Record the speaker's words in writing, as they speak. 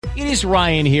It is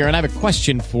Ryan here, and I have a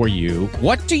question for you.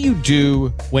 What do you do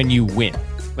when you win?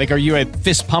 Like, are you a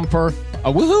fist pumper,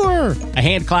 a woohooer, a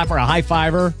hand clapper, a high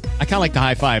fiver? I kind of like the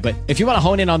high five, but if you want to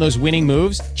hone in on those winning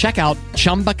moves, check out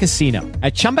Chumba Casino.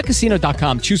 At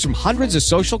ChumbaCasino.com, choose from hundreds of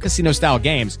social casino-style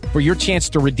games for your chance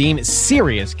to redeem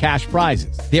serious cash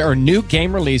prizes. There are new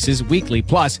game releases weekly,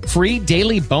 plus free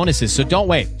daily bonuses. So don't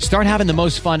wait. Start having the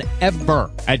most fun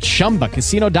ever at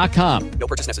ChumbaCasino.com. No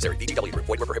purchase necessary. VGW. Void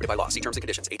where prohibited by law. See terms and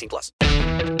conditions. 18+.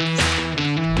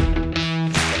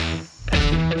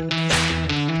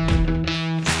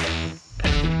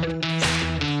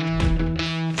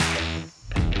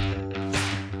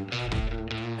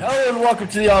 Hello and welcome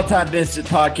to the All-Time Business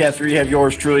Podcast, where you have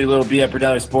yours truly, Little B at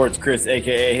Bernelli Sports, Chris,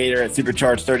 a.k.a. Hater at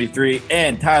Supercharged33,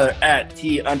 and Tyler at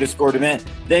T_Dement.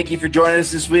 Thank you for joining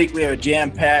us this week. We have a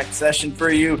jam-packed session for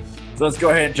you, so let's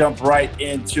go ahead and jump right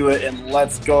into it, and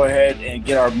let's go ahead and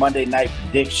get our Monday night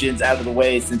predictions out of the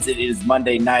way, since it is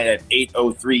Monday night at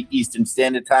 8:03 Eastern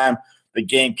Standard Time. The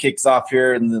game kicks off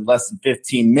here in less than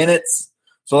 15 minutes,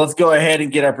 so let's go ahead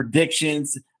and get our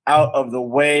predictions out of the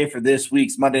way for this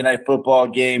week's Monday Night Football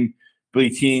game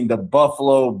between the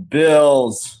Buffalo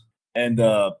Bills and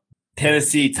the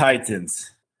Tennessee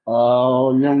Titans.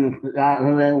 Oh, you almost forgot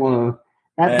who they were.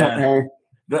 That's okay.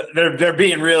 They're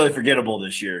being really forgettable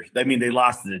this year. I mean, they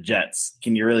lost to the Jets.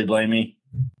 Can you really blame me?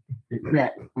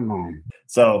 Jets, come on.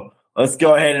 So let's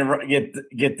go ahead and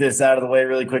get this out of the way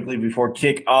really quickly before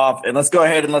kickoff. And let's go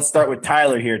ahead and let's start with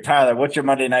Tyler here. Tyler, what's your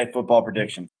Monday Night Football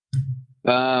prediction?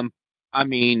 I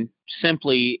mean,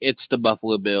 simply, it's the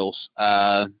Buffalo Bills.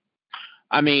 The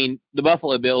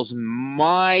Buffalo Bills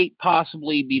might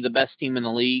possibly be the best team in the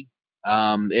league.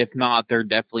 If not, they're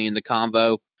definitely in the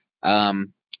convo.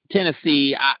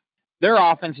 Tennessee, their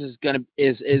offense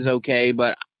is okay,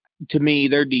 but to me,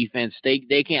 their defense,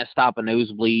 they can't stop a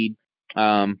nosebleed.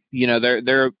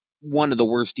 They're one of the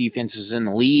worst defenses in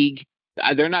the league.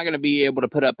 They're not going to be able to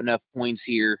put up enough points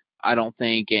here, I don't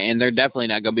think, and they're definitely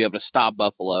not going to be able to stop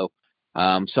Buffalo.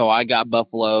 So I got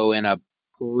Buffalo in a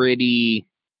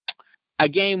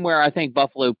game where I think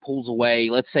Buffalo pulls away,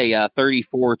 let's say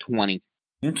 34-20.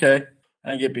 Okay, I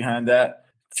can get behind that.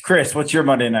 Chris, what's your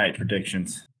Monday night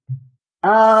predictions?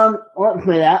 Let's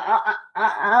see.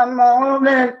 I'm a little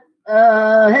bit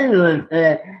hesitant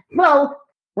there. So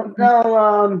let's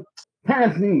go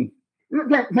Tennessee.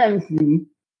 Look at Tennessee,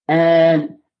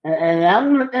 and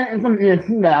I'm going to get into the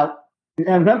shootout,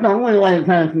 because that's the only way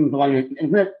Tennessee's going.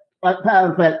 It's like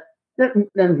Tyler said, this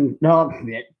is dog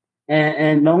shit.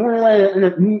 And the only way to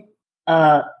beat,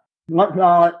 let's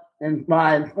call it, is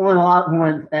by scoring a lot of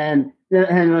points and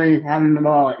Henry having the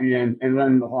ball at the end and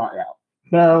running the clock out.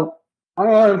 So I'm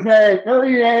going to say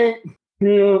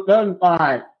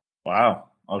 38-35. Wow.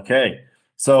 Okay.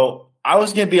 So I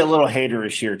was going to be a little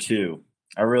haterish here too.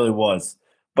 I really was.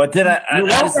 But then You're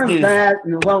welcome, Thad.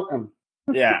 You're welcome.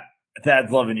 Yeah.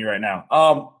 Thad's loving you right now.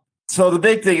 So the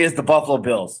big thing is the Buffalo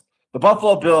Bills. The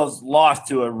Buffalo Bills lost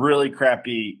to a really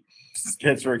crappy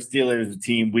Pittsburgh Steelers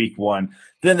team week 1.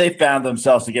 Then they found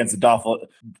themselves against a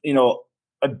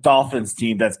Dolphins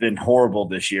team that's been horrible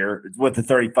this year with the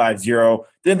 35-0.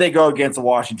 Then they go against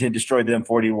Washington, destroyed them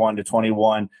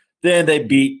 41-21. Then they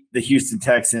beat the Houston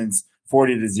Texans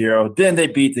 40-0. Then they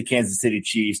beat the Kansas City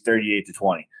Chiefs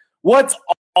 38-20. What's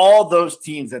all those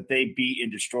teams that they beat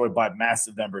and destroyed by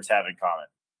massive numbers have in common?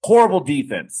 Horrible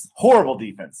defense.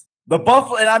 The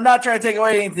Buffalo, and I'm not trying to take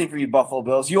away anything from you, Buffalo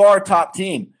Bills. You are a top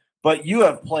team, but you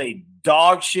have played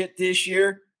dog shit this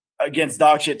year against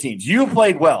dog shit teams. You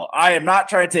played well. I am not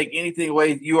trying to take anything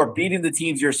away. You are beating the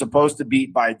teams you're supposed to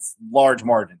beat by large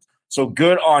margins. So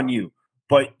good on you,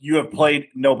 but you have played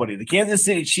nobody. The Kansas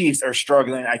City Chiefs are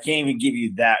struggling. I can't even give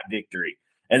you that victory.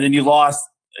 And then you lost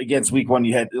against week 1.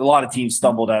 You had a lot of teams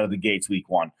stumbled out of the gates week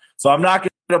 1. So I'm not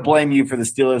going to blame you for the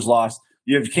Steelers loss.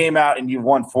 You came out and you've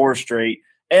won 4 straight.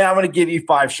 And I'm going to give you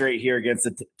 5 straight here against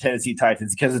the Tennessee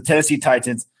Titans, because the Tennessee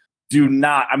Titans do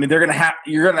not. I mean, Derrick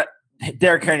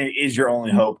Henry is your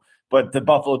only hope, but the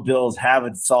Buffalo Bills have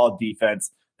a solid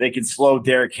defense. They can slow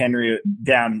Derrick Henry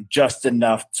down just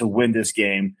enough to win this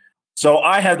game. So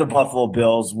I have the Buffalo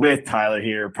Bills with Tyler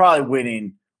here, probably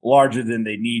winning larger than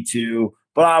they need to,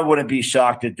 but I wouldn't be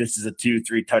shocked if this is a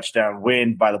 2-3 touchdown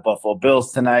win by the Buffalo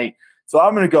Bills tonight. So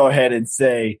I'm going to go ahead and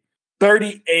say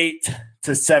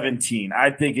 38-17.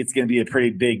 I think it's going to be a pretty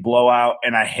big blowout,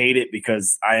 and I hate it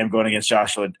because I am going against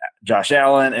Josh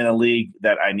Allen in a league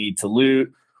that I need to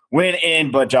win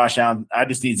in, but Josh Allen, I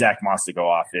just need Zach Moss to go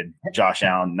off and Josh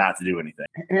Allen not to do anything.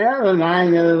 That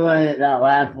reminds everybody that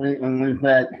last week when we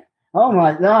said, oh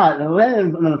my God, the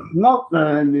Ravens going to smoke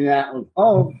the Indianapolis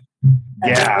Colts.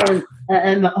 Yeah.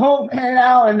 And the whole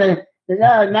payout, and they They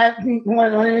got a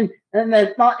 19-point lead, and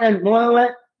they fucking blew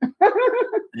it.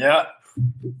 Yeah.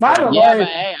 By the Yeah, but way,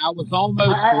 hey, I was almost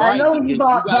I right know you because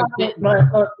bought you guys Pocket,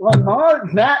 didn't. but Lamar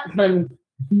Jackson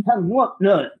has looked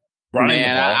good. Running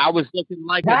Man, the ball. I was looking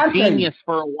like a Jackson, genius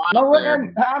for a no while look there.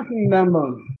 at passing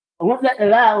numbers. We'll get to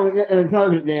that when we get to the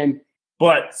target then.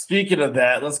 But speaking of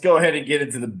that, let's go ahead and get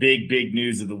into the big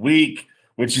news of the week,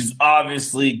 which is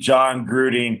obviously John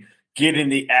Gruden getting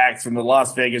the axe from the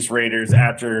Las Vegas Raiders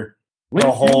after the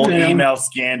whole email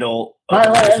scandal. By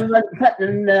the way, everybody cut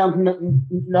them down from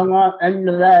the end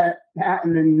of that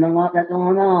happening, no lot that's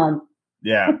going on.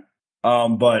 Yeah.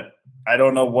 But I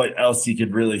don't know what else he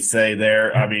could really say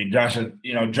there. I mean, John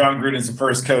Gruden's the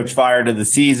first coach fired of the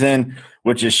season,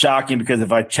 which is shocking because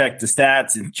if I check the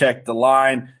stats and check the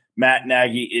line, Matt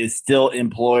Nagy is still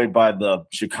employed by the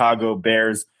Chicago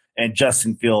Bears, and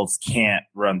Justin Fields can't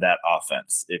run that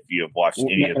offense if you have watched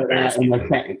any of the Bears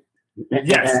games.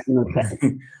 Yes.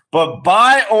 But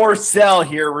buy or sell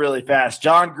here really fast.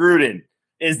 John Gruden,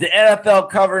 is the NFL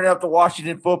covering up the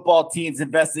Washington football team's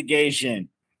investigation?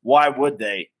 Why would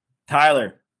they?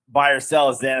 Tyler, buy or sell,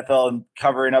 is the NFL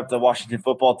covering up the Washington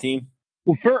football team?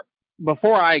 Well,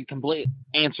 before I completely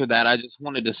answer that, I just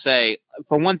wanted to say,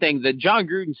 for one thing, the John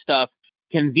Gruden stuff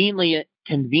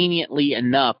conveniently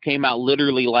enough came out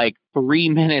literally like 3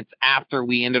 minutes after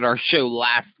we ended our show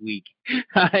last week.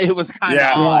 It was kind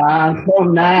of odd. Yeah, I'm so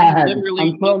mad. Literally,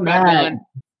 I'm so mad.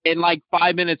 And like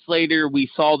 5 minutes later, we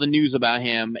saw the news about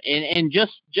him. And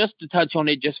just to touch on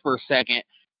it just for a second,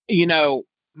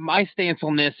 my stance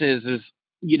on this is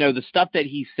the stuff that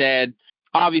he said,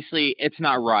 obviously it's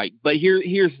not right. But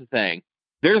here's the thing.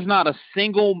 There's not a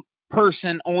single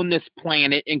person on this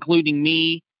planet, including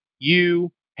me,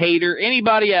 you, Hater,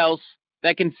 anybody else,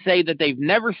 that can say that they've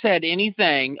never said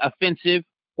anything offensive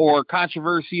or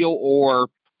controversial or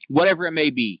whatever it may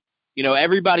be.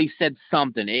 Everybody said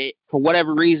something. For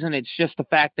whatever reason, it's just the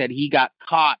fact that he got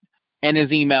caught in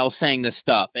his email saying this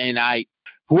stuff. And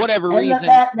for whatever reason, the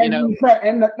fact that he said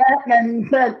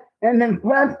in the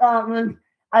press conference,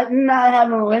 I do not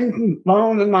have a Lindsay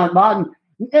bone in my body.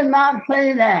 He did not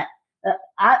say that.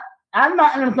 I'm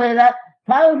not going to say that.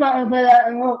 Tyler's not going to say that,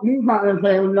 and he's not going to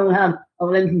say we don't have a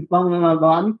Lindsay bone in our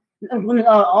body. We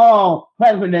are all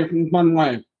presidents in some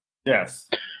way. Yes.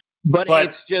 But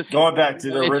it's just going back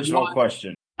to the original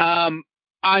question.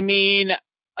 I mean,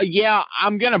 yeah,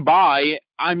 I'm gonna buy.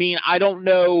 I mean, I don't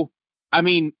know. I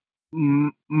mean,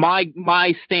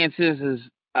 my stance is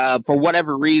for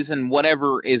whatever reason,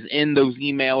 whatever is in those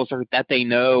emails or that they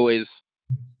know is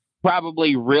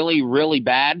probably really, really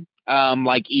bad.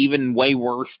 Like even way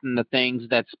worse than the things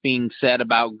that's being said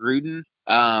about Gruden.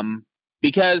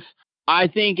 Because I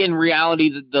think in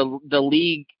reality the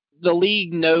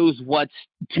league knows what's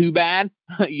too bad.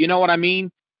 You know what I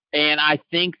mean? And I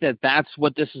think that's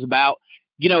what this is about.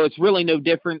 It's really no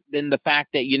different than the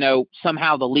fact that,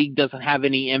 somehow the league doesn't have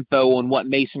any info on what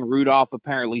Mason Rudolph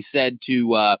apparently said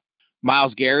to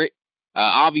Myles Garrett.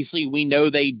 Obviously, we know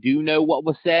they do know what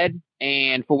was said,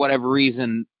 and for whatever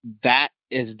reason, that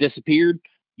has disappeared.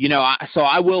 So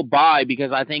I will buy,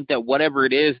 because I think that whatever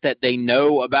it is that they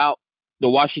know about the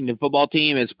Washington football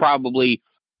team is probably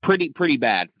pretty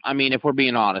bad. I mean, if we're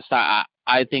being honest, I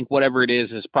think whatever it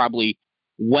is probably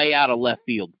way out of left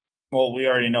field. Well, we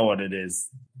already know what it is.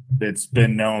 It's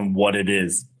been known what it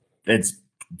is. It's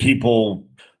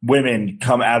women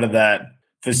come out of that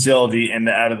facility and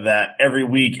out of that every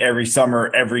week, every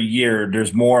summer, every year.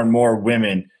 There's more and more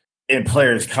women and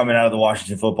players coming out of the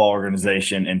Washington football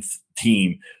organization and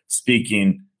team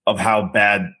speaking of how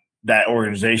bad that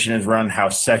organization is run, how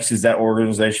sexist that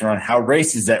organization run, how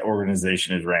racist that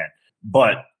organization is ran.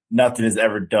 But nothing is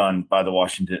ever done by the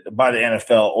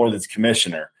NFL or this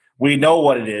commissioner. We know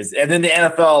what it is. And then the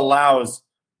NFL allows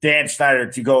Dan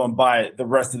Snyder to go and buy the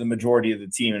rest of the majority of the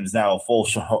team and is now a full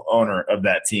owner of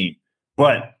that team.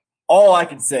 But all I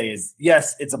can say is,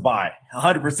 yes, it's a buy.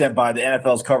 100% buy. The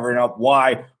NFL is covering up.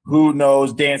 Why? Who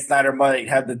knows? Dan Snyder might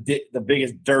have the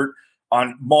biggest dirt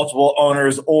on multiple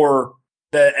owners or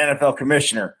the NFL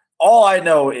commissioner. All I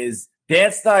know is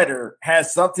Dan Snyder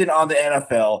has something on the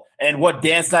NFL, and what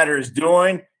Dan Snyder is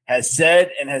doing, has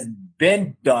said, and has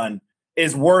been done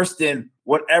is worse than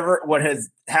what has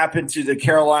happened to the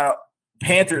Carolina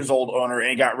Panthers old owner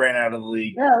and got ran out of the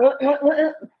league. Yeah,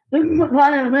 this is a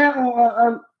prime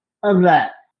example of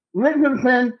that.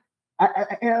 Richardson,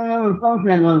 I don't know what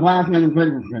his last name is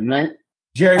Richardson, right?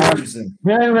 Jerry Richardson.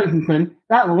 Jerry Richardson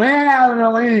got ran out of the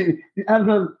league because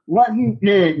of what he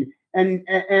did, and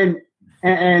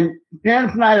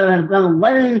Dan Snyder has done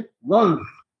way worse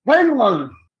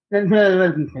than Jerry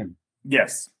Richardson.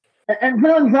 Yes. And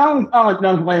Phil Jones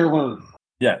does way worse.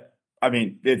 Yeah. I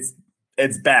mean, it's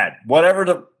bad.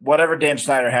 Whatever Dan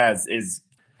Snyder has is,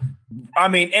 I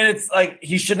mean, and it's like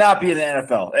he should not be in the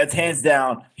NFL. It's hands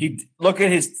down. Look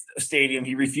at his stadium.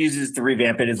 He refuses to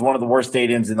revamp it. It's one of the worst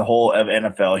stadiums in the whole of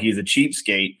NFL. He's a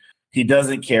cheapskate. He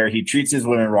doesn't care. He treats his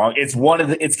women wrong.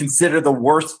 It's considered the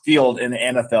worst field in the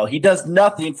NFL. He does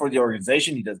nothing for the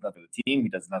organization. He does nothing for the team. He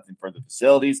does nothing for the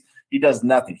facilities. He does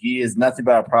nothing. He is nothing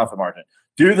but a profit margin.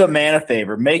 Do the man a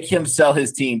favor. Make him sell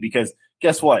his team because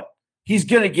guess what? He's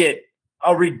going to get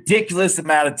a ridiculous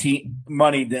amount of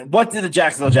money. Then what did the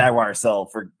Jacksonville Jaguars sell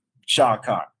for Shah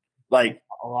Khan? Like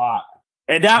A lot.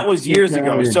 and that was years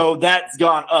ago. So that's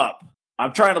gone up.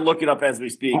 I'm trying to look it up as we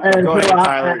speak. Go ahead,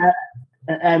 Tyler.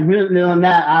 And doing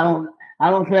that, I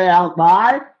don't say I'll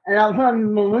buy, and I'll tell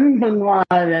you the reason why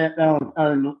that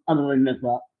other than this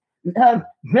up. Because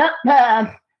Jeff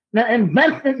Pass, the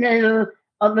investigator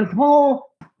of this whole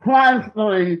crime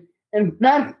story, is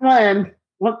best friends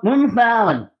with Bruce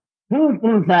Allen. Who's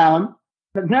Bruce Allen?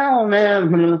 The general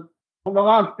manager of the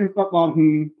Washington football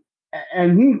team,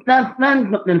 and he's best friends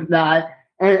with this guy.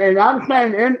 And I'm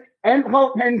saying in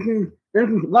quotations, this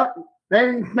is what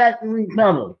they expect from each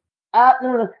other.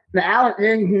 After the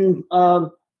allegations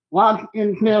of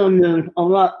Washington Terriers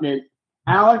erupted,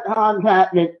 Alex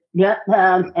contacted Jeff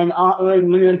Pass and offered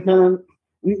reassuring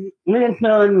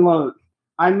words.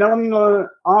 I know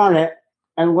you're on it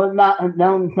and would not have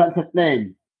done such a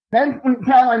thing. Thanks for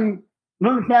telling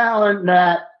Bruce Allen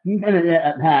that he's going to get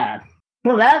a pass.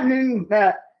 So that means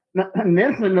that the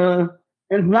commissioner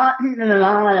is not keeping an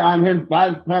eye on his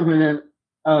vice president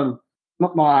of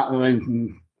football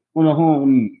operations for the whole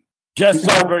week. Just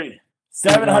celebrated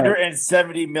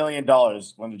 $770 million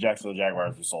when the Jacksonville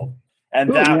Jaguars were sold.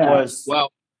 And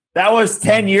that was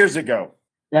 10 years ago.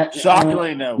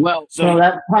 Shockingly, no. Well, so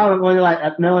that's probably like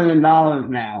 $1 million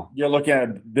now. You're looking at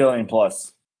 $1 billion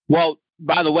plus. Well,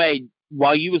 by the way,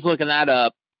 while you was looking that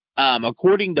up,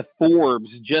 according to Forbes,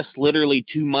 just literally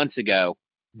 2 months ago,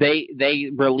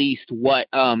 they released what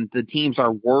the teams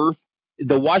are worth.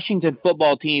 The Washington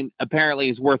football team apparently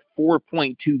is worth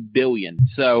 $4.2 billion.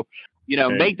 So,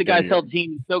 make the guy sell the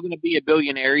team. He's still going to be a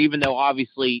billionaire, even though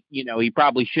obviously, he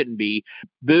probably shouldn't be.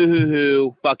 Boo hoo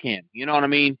hoo, fuck him. You know what I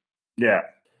mean? Yeah.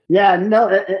 Yeah, no,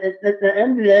 the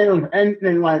NBA was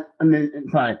anything like,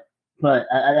 sorry, but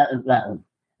that was.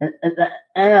 The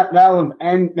NFL was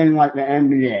anything like the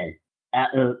NBA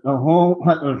after the whole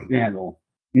Clippers scandal.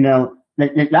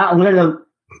 They got rid of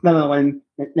Sterling.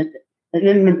 It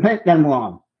didn't even take them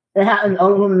long. It happened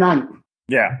overnight.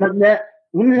 Yeah. But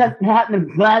we have had to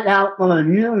drag out for a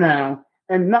year now,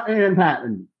 and nothing has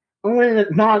happened. Only the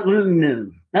John Gruden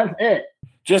news. That's it.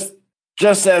 Just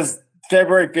as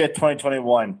February 5th,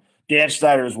 2021, Dan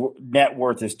Snyder's net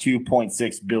worth is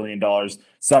 $2.6 billion.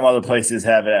 Some other places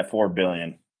have it at $4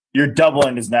 billion. You're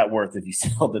doubling his net worth if you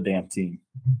sell the damn team.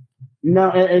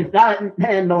 No, it's not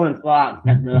 $10 blocks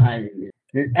that they're hiding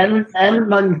it.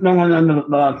 Everybody's going under the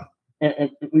bus.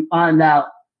 If we find out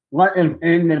what is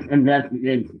in this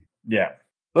investigation. Yeah.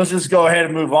 Let's just go ahead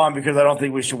and move on because I don't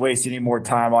think we should waste any more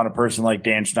time on a person like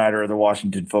Dan Snyder or the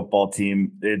Washington football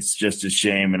team. It's just a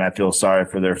shame, and I feel sorry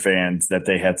for their fans that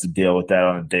they had to deal with that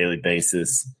on a daily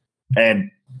basis.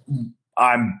 And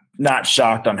I'm not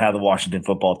shocked on how the Washington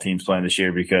football team's playing this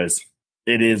year because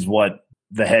it is what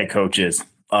the head coach is,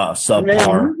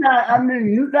 subpar.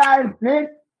 You guys think?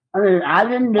 I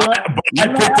didn't do it. I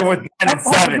picked them with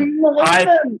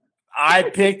 9-7. I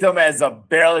picked them as a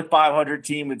barely 500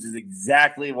 team, which is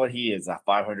exactly what he is, a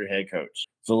 500 head coach.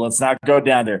 So let's not go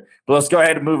down there. But let's go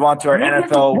ahead and move on to our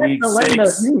NFL Week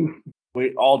 6.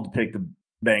 We all picked the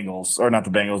Bengals, or not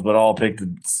the Bengals, but all picked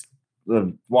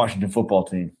the Washington football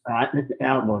team. I picked the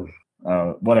Cowboys.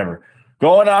 Whatever.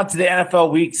 Going on to the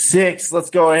NFL Week 6, let's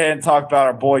go ahead and talk about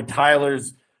our boy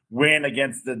Tyler's win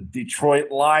against the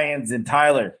Detroit Lions. And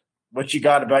Tyler, what you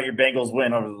got about your Bengals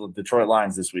win over the Detroit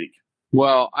Lions this week?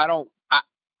 Well, I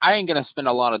ain't going to spend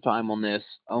a lot of time on this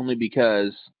only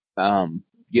because, I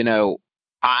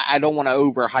don't want to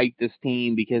overhype this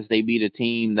team because they beat a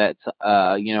team that,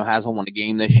 hasn't won a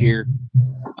game this year.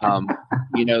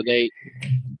 They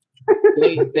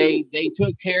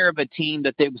took care of a team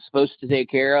that they were supposed to take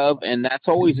care of, and that's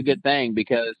always a good thing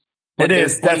because it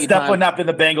is. That's definitely not been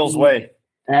the Bengals' way.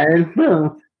 That is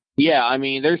true. Yeah, I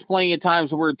mean, there's plenty of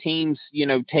times where teams,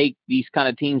 take these kind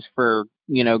of teams for,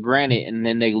 granted, and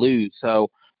then they lose. So,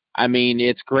 I mean,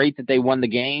 it's great that they won the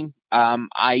game.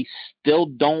 I still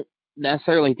don't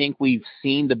necessarily think we've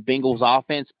seen the Bengals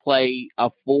offense play a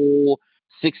full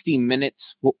 60 minutes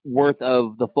worth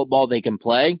of the football they can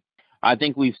play. I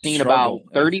think we've seen about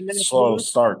 30 minutes. Slow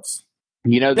starts.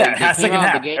 They second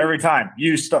half the game. every time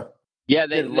you start. Yeah,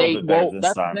 that's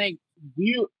the thing.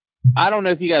 I don't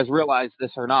know if you guys realize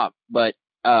this or not, but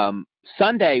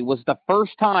Sunday was the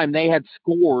first time they had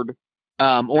scored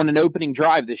on an opening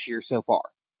drive this year so far.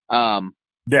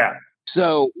 Yeah.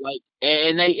 So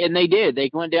and they did. They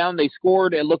went down, they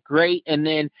scored, it looked great, and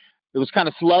then it was kind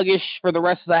of sluggish for the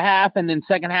rest of the half, and then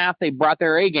second half they brought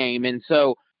their A game, and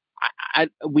so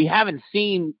we haven't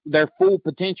seen their full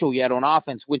potential yet on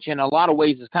offense, which in a lot of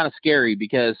ways is kind of scary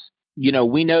because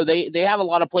we know they have a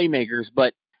lot of playmakers,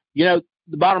 but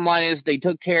the bottom line is they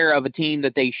took care of a team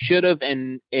that they should have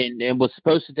and was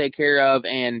supposed to take care of,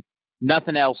 and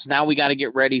nothing else. Now we got to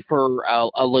get ready for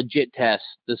a legit test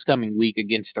this coming week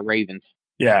against the Ravens.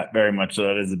 Yeah, very much so.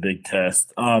 That is a big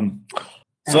test. I'll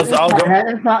talk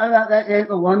about that game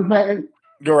for 1 second.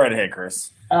 Go right ahead,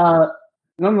 Chris.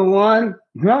 Number one,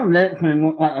 Joe Mixon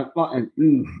looked like a fucking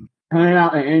beast coming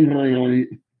out in injury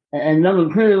league. And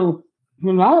number two,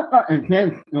 he's not fucking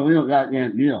kids the real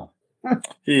goddamn deal.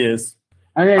 He is.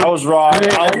 I was wrong.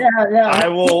 I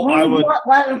would. What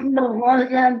was number one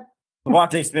again?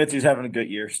 Devontae Smith, who's having a good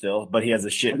year still, but he has a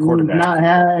shit quarterback. Not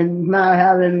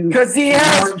having. Because he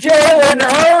has Jalen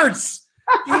Hurts.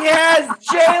 He has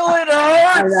Jalen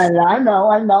Hurts. I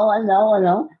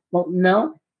know. But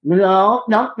no.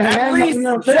 At least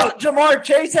Jamar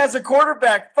Chase has a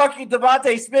quarterback. Fucking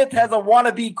Devontae Smith has a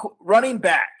wannabe running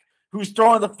back who's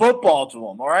throwing the football to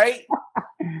him. All right.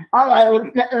 All right.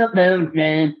 Let's get to the Bills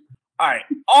game. All right.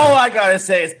 All I gotta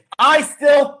say is I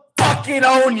still fucking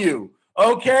own you.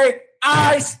 Okay.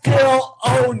 I still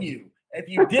own you. If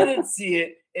you didn't see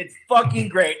it, it's fucking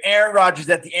great. Aaron Rodgers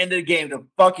at the end of the game to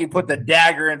fucking put the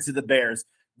dagger into the Bears.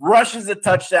 Rushes a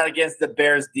touchdown against the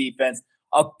Bears defense.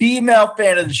 A female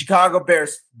fan of the Chicago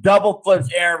Bears double flips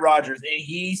Aaron Rodgers, and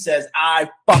he says, I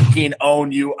fucking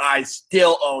own you. I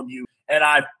still own you, and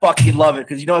I fucking love it.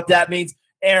 Because you know what that means?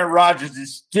 Aaron Rodgers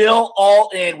is still all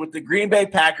in with the Green Bay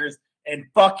Packers and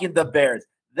fucking the Bears.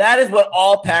 That is what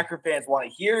all Packer fans want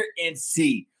to hear and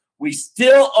see. We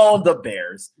still own the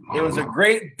Bears. It was a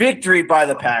great victory by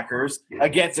the Packers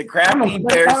against a crappy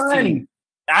Bears team.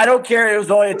 I don't care. It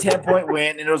was only a 10-point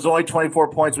win, and it was only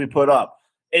 24 points we put up.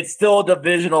 It's still a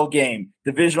divisional game.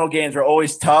 Divisional games are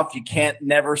always tough. You can't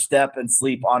never step and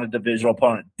sleep on a divisional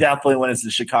opponent. Definitely when it's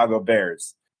the Chicago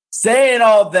Bears. Saying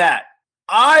all that,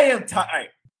 I am tired.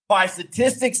 By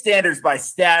statistic standards, by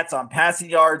stats on passing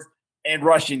yards and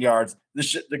rushing yards,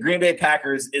 the Green Bay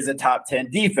Packers is a top 10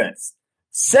 defense.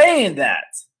 Saying that,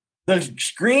 the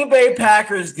Green Bay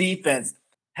Packers defense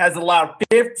has allowed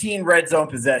 15 red zone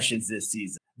possessions this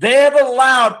season. They have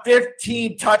allowed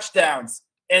 15 touchdowns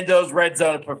in those red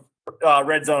zone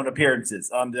appearances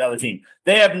on the other team.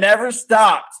 They have never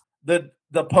stopped the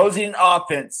opposing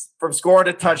offense from scoring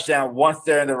a touchdown once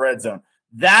they're in the red zone.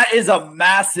 That is a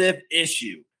massive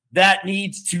issue. That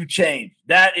needs to change.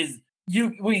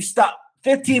 We stop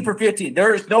 15 for 15.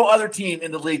 There is no other team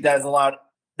in the league that has allowed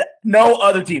no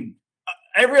other team.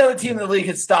 Every other team in the league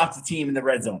has stopped a team in the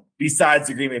red zone besides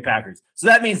the Green Bay Packers. So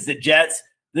that means the Jets,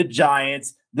 the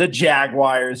Giants, the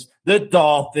Jaguars, the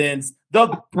Dolphins,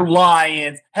 the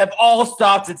Lions have all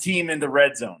stopped a team in the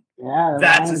red zone. Yeah,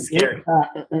 that's scary.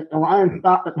 The Lions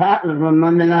stopped the Packers on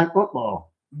Monday Night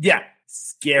Football. Yeah,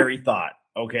 scary thought.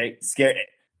 Okay,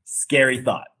 scary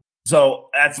thought. So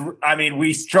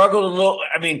we struggled a little.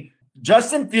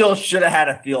 Justin Fields should have had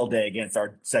a field day against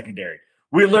our secondary.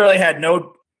 We literally had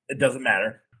it doesn't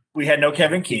matter. We had no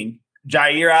Kevin King.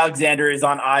 Jair Alexander is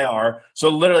on IR. So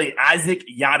literally Isaac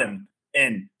Yiadom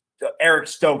and Eric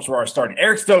Stokes were our starting.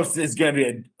 Eric Stokes is going to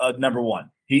be a number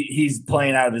one. He's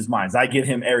playing out of his mind. I give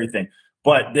him everything.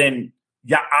 But then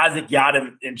Isaac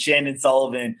Yiadom and Shandon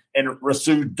Sullivan and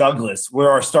Rasul Douglas were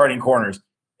our starting corners.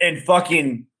 And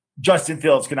fucking Justin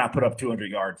Fields could not put up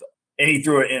 200 yards. And he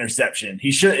threw an interception.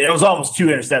 It was almost 2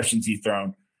 interceptions he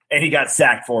thrown. And he got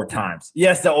sacked 4 times.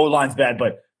 Yes, the O-line's bad,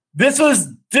 but this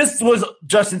was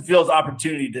Justin Fields'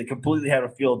 opportunity to completely have a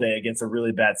field day against a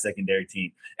really bad secondary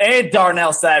team. And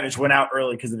Darnell Savage went out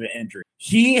early because of an injury.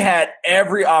 He had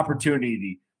every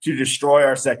opportunity to destroy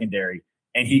our secondary,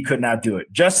 and he could not do it.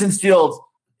 Justin Fields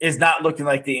is not looking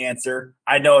like the answer.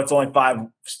 I know it's only 5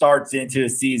 starts into a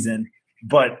season,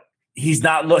 but he is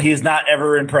not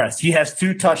ever impressed. He has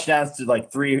 2 touchdowns to like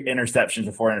 3 interceptions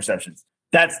or 4 interceptions.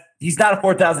 He's not a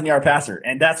 4,000-yard passer,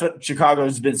 and that's what Chicago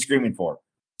has been screaming for.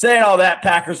 Saying all that,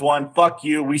 Packers won. Fuck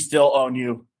you. We still own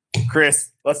you. Chris,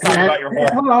 let's talk about your whole...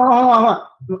 Hold on.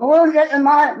 We'll get in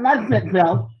my shit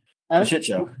show. Shit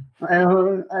show.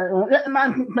 We'll get in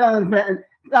my shit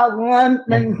show. One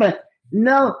thing.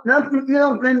 No, nothing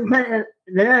else didn't take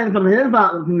advantage of his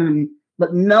opportunity,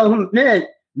 but no, he did.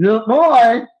 No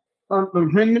boy from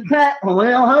Virginia Tech, Will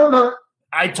Herbert,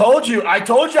 I told you I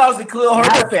was a Khalil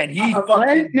Herbert fan. He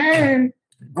fucking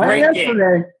great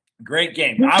game. Great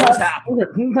game. I was happy.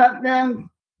 2 touchdowns?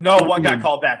 No, one got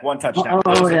called back. 1 touchdown.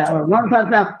 One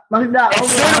touchdown. It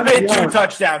should have been 2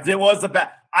 touchdowns. It was a bad.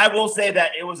 I will say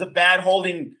that it was a bad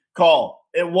holding call.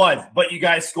 It was, but you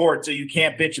guys scored, so you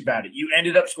can't bitch about it. You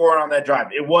ended up scoring on that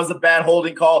drive. It was a bad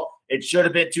holding call. It should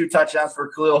have been 2 touchdowns for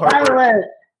Khalil Herbert.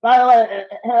 By the way,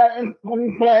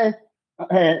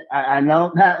 I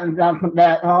know Patton's got some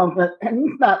bad calls, but can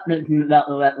you stop bitching about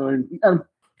the referees?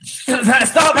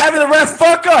 Stop having the refs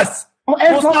fuck us.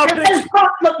 It's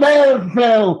fuck the Bears,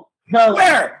 Phil. So,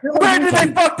 Where did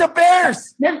they fuck the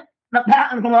Bears? The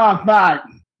Pattons were offside.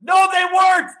 No, they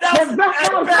weren't.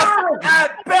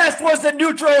 At best was a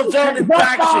neutral zone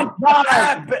infraction.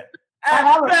 At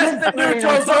best, a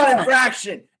neutral zone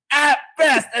infraction. At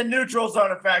best, a neutral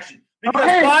zone infraction.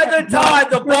 Because by the time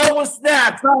the ball was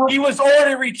snapped, he was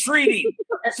already retreating.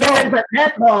 So there's a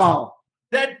pit ball.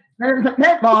 There's a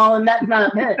pit ball, and that's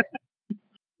not a pit.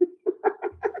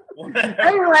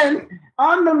 Anyway,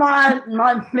 on to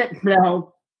my six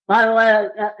though. By the way,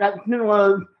 that's 2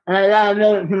 words, and I got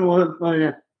another 2 words for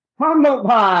you. Humble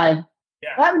pie.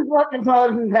 Yeah. That was what the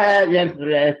Trojans had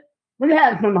yesterday. We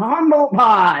had some humble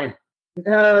pie.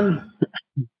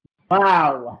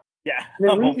 Wow. Yeah.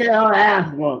 We get our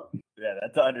ass whooped. Yeah,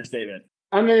 that's an understatement.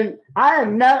 I mean, I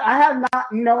have not,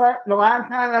 you know what? The last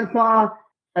time I saw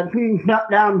a team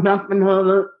shut down Justin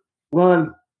Herbert was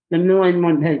the New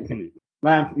England Patriots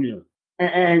last year.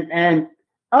 And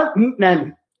us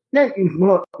defense, they can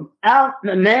look out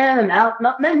the man and out.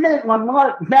 They made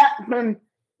Lamar Jackson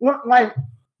look like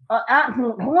an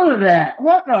actual quarterback.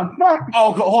 What the fuck?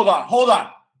 Oh, hold on.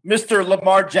 Mr.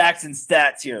 Lamar Jackson's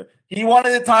stats here. He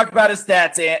wanted to talk about his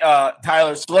stats,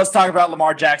 Tyler. So let's talk about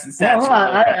Lamar Jackson's stats.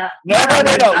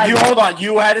 No. You hold on.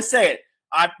 You had to say it.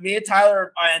 Me and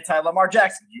Tyler are anti-Lamar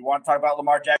Jackson. You want to talk about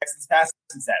Lamar Jackson's passing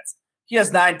stats? He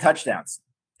has 9 touchdowns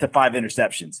to 5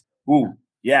 interceptions. Ooh,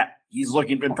 yeah, he's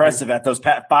looking impressive at those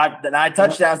 9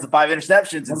 touchdowns to 5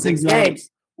 interceptions in 6 games.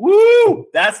 Woo!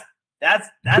 That's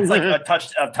like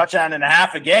a touchdown and a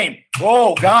half a game.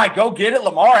 Oh God, go get it,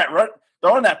 Lamar!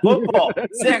 Throwing that football.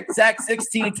 Sack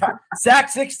 16 times. Sack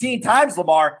 16 times,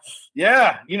 Lamar.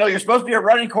 Yeah, you're supposed to be a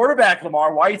running quarterback,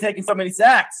 Lamar. Why are you taking so many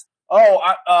sacks?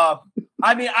 I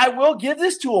mean, I will give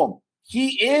this to him.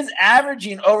 He is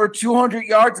averaging over 200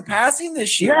 yards of passing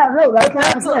this year. Yeah, no, that's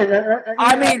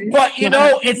I mean, but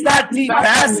it's not deep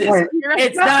passes.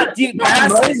 It's not deep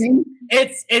passes.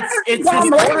 It's his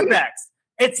quarterbacks.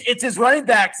 It's his running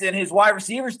backs and his wide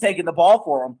receivers taking the ball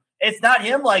for him. It's not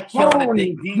him like killing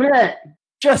it deep.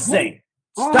 Just saying.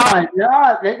 Stop.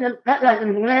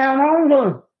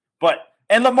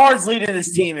 And Lamar's leading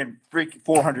his team in freaking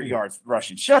 400 yards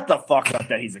rushing. Shut the fuck up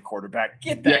that he's a quarterback.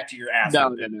 Get back to your ass. No.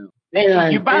 By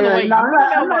the way,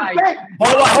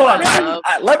 hold on.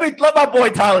 Let my boy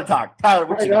Tyler talk. Tyler,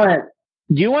 what you got?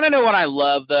 Do you want to know what I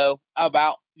love though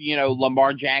about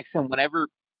Lamar Jackson? Whenever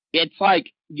it's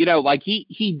like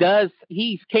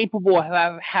he's capable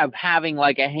of having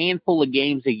like a handful of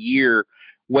games a year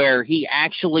where he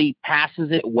actually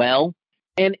passes it well.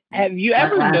 And have you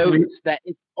ever noticed that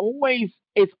it's always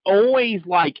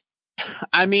like,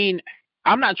 I mean,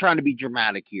 I'm not trying to be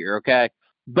dramatic here, okay,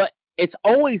 but it's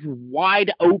always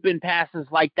wide open passes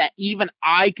like that even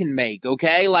I can make,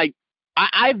 okay? Like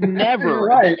I've never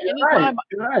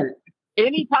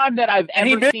anytime that I've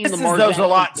ever seen Lamar those Jackson a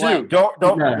lot play, too.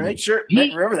 Don't make sure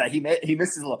remember that he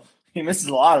misses a lot. He misses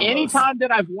a lot of anytime those.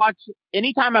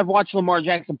 Anytime I've watched Lamar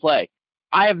Jackson play,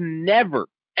 I have never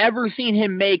ever seen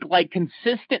him make like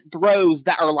consistent throws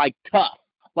that are like tough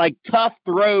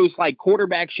throws like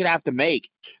quarterbacks should have to make.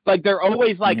 Like they're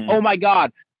always like, oh my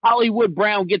God, Hollywood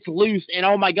Brown gets loose and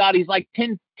oh my God, he's like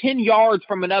 10 yards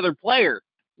from another player.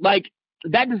 Like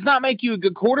that does not make you a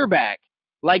good quarterback.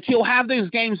 Like he'll have those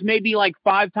games maybe like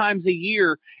 5 times a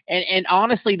year. And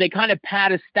honestly, they kind of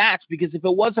pad his stats because if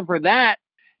it wasn't for that,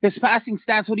 his passing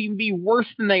stats would even be worse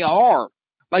than they are.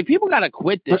 Like people got to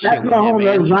quit this shit. That's the whole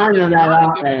design of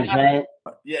that offense, right?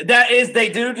 Yeah, they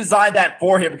do design that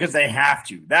for him because they have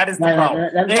to. That is the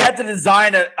problem. They have to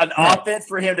design an offense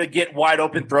for him to get wide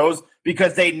open throws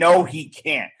because they know he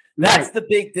can't. That's the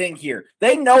big thing here.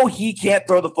 They know he can't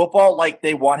throw the football like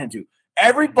they want him to.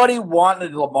 Everybody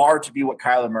wanted Lamar to be what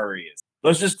Kyler Murray is.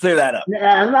 Let's just clear that up.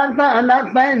 Yeah, I'm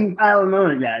not saying Kyler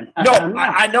Murray, guys. No,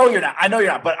 I know you're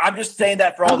not. But I'm just saying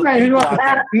that for all the people out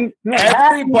there.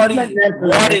 Everybody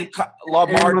wanted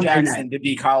Lamar Jackson to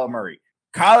be Kyler Murray.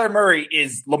 Kyler Murray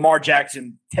is Lamar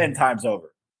Jackson 10 times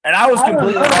over. And I was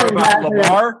completely wrong about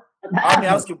Lamar. I mean,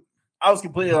 I was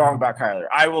completely wrong about Kyler.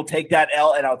 I will take that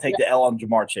L, and I'll take the L on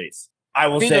Jamar Chase. I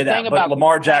will See, say the that. thing But about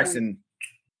Lamar Kyler- Jackson.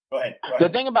 Go ahead. The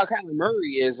thing about Kyler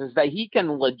Murray is that he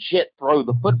can legit throw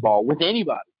the football with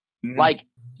anybody. Mhm. Like,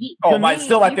 Oh, to my! me,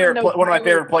 Still, my even favorite. though One of my Kyler-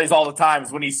 favorite plays all the time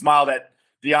is when he smiled at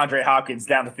DeAndre Hopkins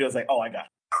down the field. It's like, oh my god.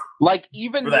 Like,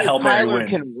 even For though the Hail Mary Kyler win.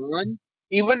 can run,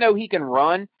 even though he can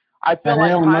run, I feel The like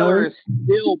Hail Kyler Mary? is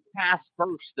still pass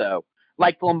first, though.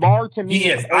 Like, Lamar, to me, He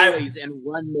is is. always in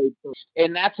run mode first,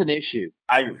 and that's an issue.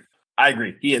 I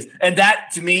agree. He is, and that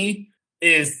to me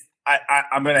is.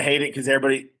 I'm gonna hate it because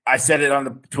everybody. I said it on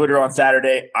the Twitter on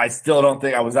Saturday. I still don't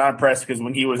think I was not impressed because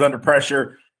when he was under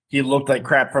pressure, he looked like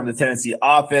crap from the Tennessee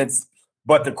offense.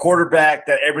 But the quarterback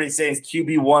that everybody's saying is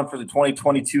QB1 for the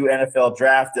 2022 NFL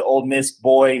draft, the Ole Miss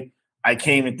boy, I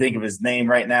can't even think of his name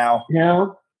right now.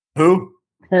 Hill, Who?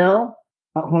 Corral,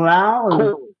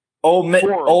 Ole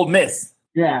Coral. Miss.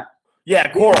 yeah.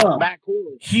 Yeah, Coral. Matt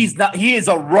Corral. He's not. He is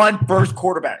a run first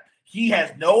quarterback. He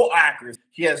has no accuracy.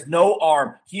 He has no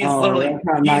arm. He is literally.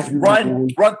 He's run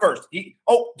first.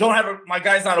 Don't have my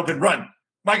guy's not open. Run.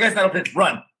 My guy's not open.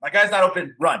 Run. My guy's not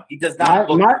open. Run. He does not.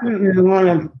 Martin is one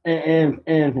of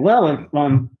as well as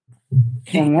from.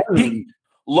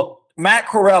 Look, Matt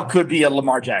Corral could be a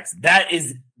Lamar Jackson. That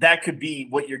could be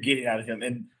what you're getting out of him.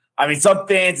 And I mean, some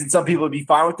fans and some people would be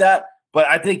fine with that, but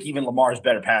I think even Lamar is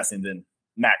better passing than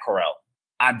Matt Corral.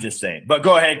 I'm just saying. But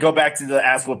go ahead, go back to the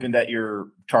ass whooping that your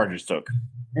Chargers took.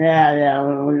 Yeah,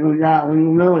 we really got that.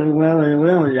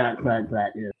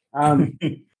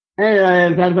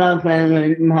 Anyway, that's what I'm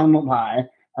saying. Humble pie.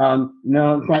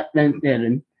 No,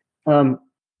 Thanksgiving. No,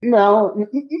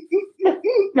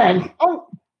 defense.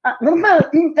 The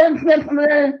defense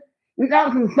yesterday. We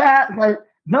got some stats like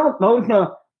both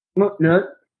look good,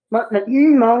 but the key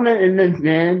moment in this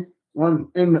game was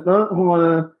in the third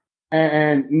quarter,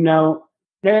 and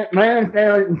Rams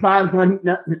failed 5 points.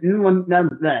 No one does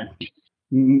that.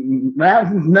 That's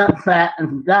his nut fat,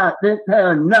 and he's got a big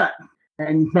pair of nuts.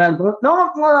 And he said,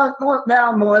 don't look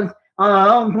down, boys, on our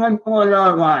own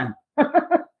 24-yard line.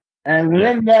 And we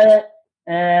didn't get it,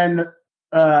 and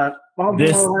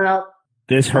Baltimore went out.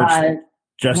 This hurts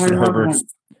Justin 21 Herbert. points.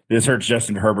 This hurts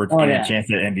Justin Herbert's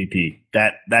chance at MVP.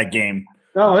 That game.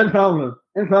 No, it's over.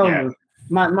 It's over. Yeah.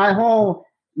 My whole,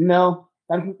 that's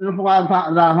why I'm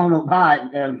talking about humble pie.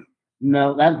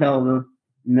 That's over.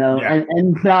 Yeah.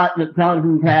 And shot that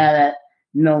Pelicans had at,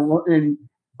 looking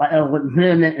like a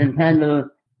legitimate intender.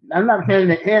 I'm not saying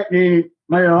that hit me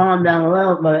later on down the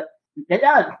road, but they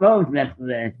got exposed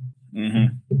yesterday.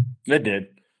 Mm-hmm. They did.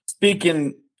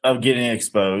 Speaking of getting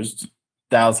exposed,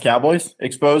 Dallas Cowboys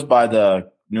exposed by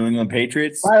the New England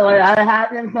Patriots. By the way, I had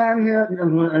them time here,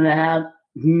 and I have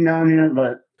here,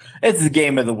 but it's the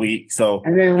game of the week, so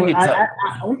and then we've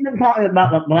been talking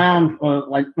about the Browns for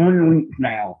like 3 weeks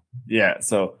now. Yeah,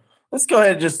 so let's go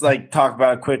ahead and just talk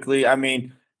about it quickly. I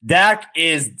mean, Dak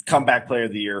is comeback player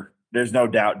of the year. There's no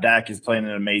doubt. Dak is playing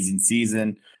an amazing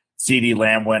season. CeeDee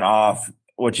Lamb went off,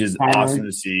 which is awesome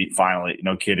to see. Finally,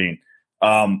 no kidding.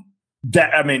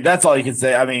 That's all you can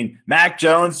say. I mean, Mac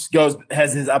Jones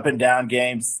has his up and down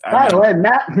games. By the way,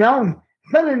 Mac Jones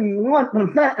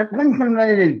 71% completion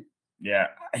rating. Yeah,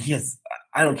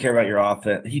 I don't care about your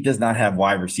offense. He does not have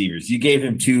wide receivers. You gave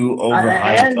him 2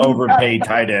 overpaid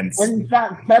tight ends. And he's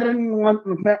got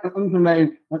 71% completion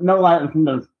rating with no wide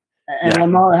receivers. And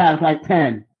Lamar has like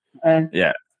 10.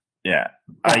 Yeah.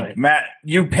 Matt,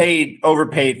 you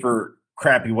overpaid for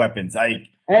crappy weapons.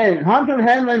 Hey, Hunter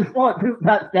Henry scored 2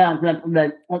 touchdowns yesterday.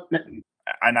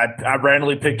 And I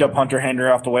randomly picked up Hunter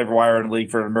Henry off the waiver wire in the league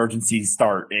for an emergency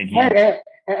start. And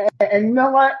and you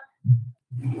know what?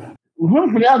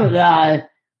 Who's the other guy?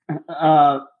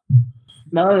 The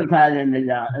other tight end they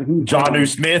got. Jonnu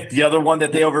Smith, the other one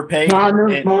that they overpaid.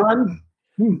 Jonnu.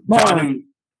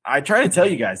 I try to tell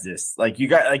you guys this.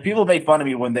 People made fun of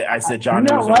me when I said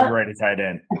Jonnu was an overrated tight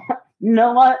end. You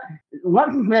know what?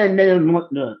 What's his name made him look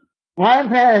good? Ryan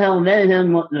Tannehill made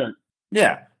him look good.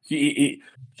 Yeah. Can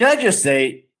I just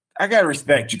say, I got to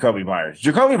respect Jacoby Myers.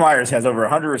 Jacoby Myers has over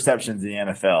 100 receptions in the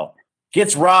NFL.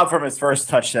 Gets robbed from his first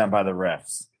touchdown by the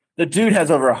refs. The dude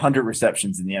has over 100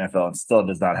 receptions in the NFL and still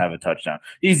does not have a touchdown.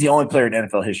 He's the only player in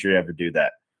NFL history to ever do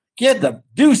that.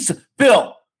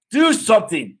 Bill, do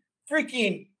something.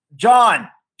 Freaking John,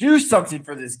 do something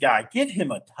for this guy. Give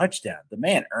him a touchdown. The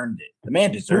man earned it. The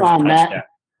man deserves a touchdown. Matt.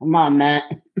 Come on, Matt.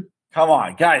 Come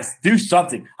on, guys, do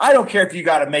something. I don't care if you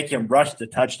got to make him rush the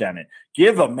touchdown.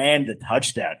 Give a man the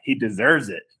touchdown. He deserves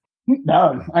it. He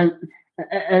does. And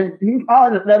he's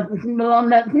probably the best receiver on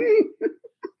that team.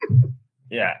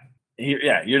 Yeah,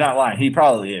 you're not lying. He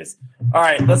probably is. All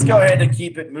right, let's go ahead and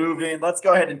keep it moving. Let's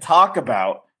go ahead and talk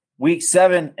about Week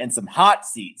 7 and some hot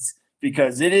seats.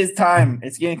 because it is time.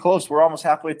 It's getting close. We're almost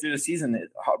halfway through the season,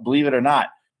 believe it or not.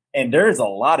 And there's a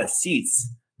lot of seats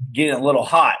getting a little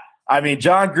hot. I mean,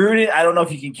 John Gruden, I don't know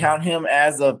if you can count him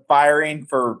as a firing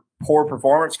for poor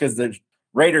performance because the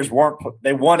Raiders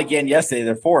they won again yesterday.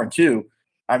 They're 4-2.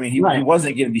 I mean, he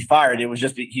wasn't going to be fired. It was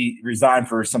just he resigned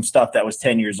for some stuff that was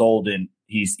 10 years old and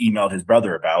he's emailed his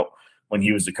brother about when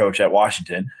he was the coach at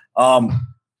Washington.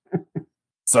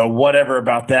 So whatever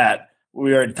about that.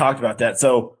 We already talked about that.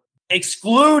 So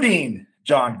excluding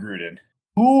John Gruden,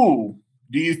 who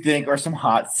do you think are some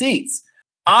hot seats?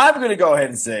 I'm going to go ahead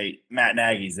and say Matt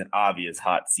Nagy's an obvious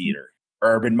hot seater.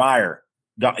 Urban Meyer.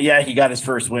 He got his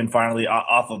first win finally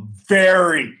off a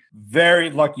very, very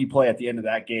lucky play at the end of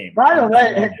that game. By the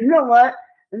way, you know what?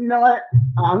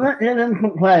 I'm going to give him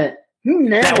some credit.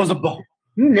 That was a ball.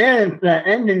 He managed the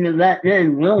ending of that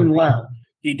game really well.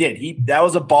 He did. That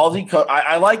was a ballsy coach.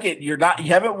 I like it. You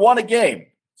haven't won a game,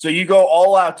 so you go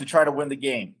all out to try to win the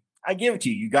game. I give it to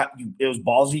you. It was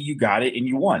ballsy. You got it, and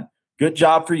you won. Good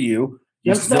job for you.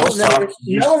 You still suck.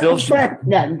 You still suck.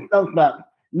 Yeah, you still suck.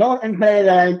 No one can say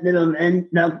that I did them and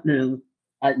not do.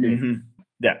 I did. Mm-hmm.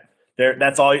 Yeah,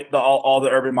 that's all the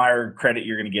Urban Meyer credit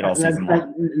you're going to get all season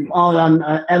long. All on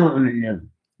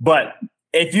Everton. But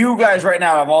if you guys right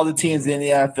now have all the teams in the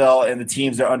NFL and the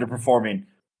teams that are underperforming,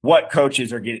 what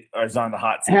coaches are on the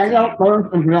hot seat?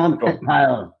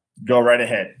 Go right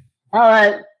ahead. All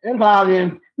right, it's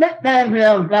obvious. Nick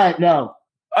Manfield's got to go.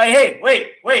 Hey, wait.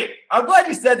 I'm glad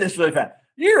you said this really fast.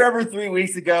 You remember 3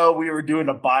 weeks ago we were doing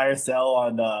a buy or sell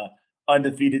on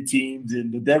undefeated teams,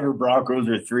 and the Denver Broncos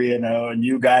are 3-0, and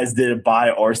you guys didn't buy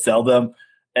or sell them.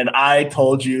 And I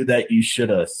told you that you should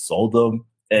have sold them,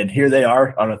 and here they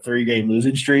are on a 3-game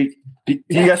losing streak. Do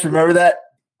you guys remember that?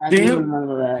 I do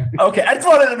remember that. Okay, I just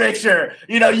wanted to make sure.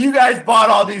 You guys bought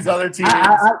all these other teams.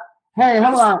 Hey,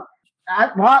 hold on.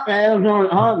 I bought the Arizona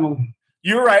Cardinals.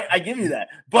 You're right. I give you that.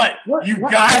 But you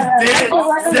guys didn't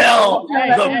sell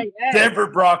the Denver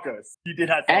Broncos. You did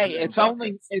not sell Hey, it's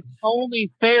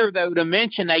only fair, though, to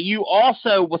mention that you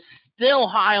also was still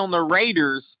high on the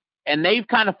Raiders, and they've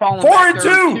kind of fallen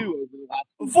 4-2.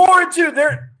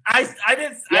 4-2. I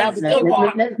didn't. Yeah, I still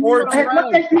bought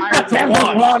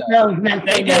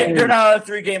 4-2. They're not on a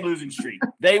 3-game losing streak.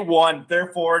 They won.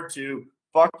 They're 4-2.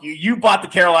 Fuck you. You bought the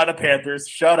Carolina Panthers.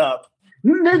 Shut up.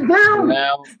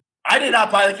 Well, I did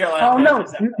not buy the Carolina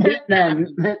Panthers. Oh, no.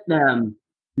 Hit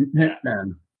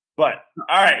them. But,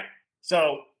 all right.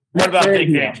 So, what about Big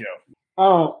Fangio?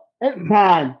 Oh, it's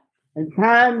time. It's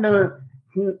time to,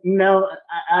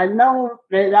 I know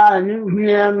they got a new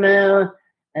GM there.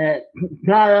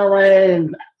 Try away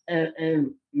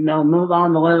and move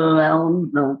on to little else.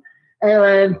 So,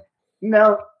 anyways,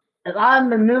 if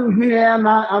I'm the new GM,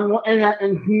 I'm looking at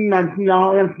the team and see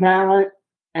all this talent,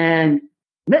 and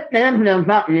Nick Manfield's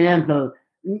not the answer.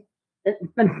 It's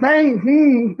the same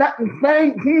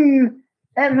team,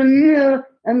 every year,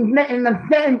 and making the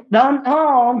same dumb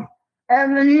calls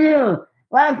every year.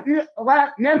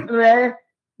 Yesterday,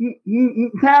 he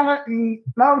talent,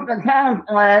 most of the talent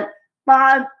like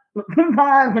 2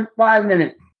 times in 5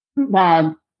 minutes. 2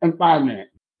 times in 5 minutes.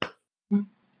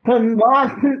 So he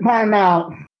lost 2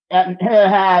 timeouts at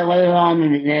high later on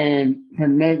in the game to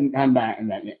make him come back in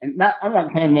that game. And I'm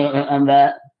not saying on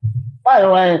that. By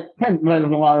the way, 10 minutes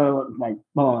of water looks like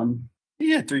fun.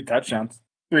 He had 3 touchdowns,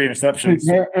 3 interceptions.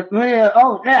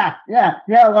 Lamar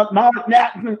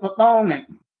Jackson performance.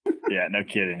 Yeah, no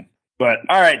kidding. But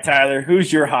all right, Tyler,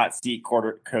 who's your hot seat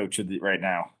coach right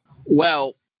now?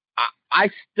 Well,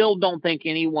 I still don't think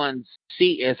anyone's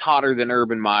seat is hotter than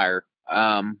Urban Meyer.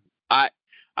 I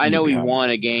know he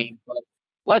won a game, but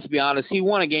let's be honest, he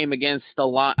won a game against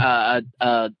a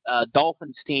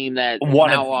Dolphins team that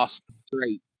now lost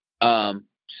straight.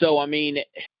 So I mean,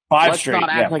 5 straight.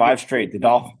 Yeah, 5 straight. The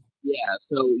Dolphins. Yeah.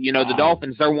 So the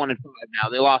Dolphins, they're 1-5 now.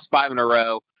 They lost 5 in a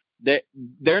row.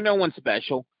 They're no one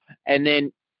special. And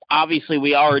then obviously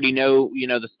we already know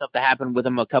the stuff that happened with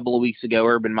him a couple of weeks ago,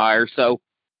 Urban Meyer. So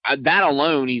that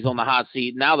alone, he's on the hot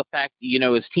seat. Now the fact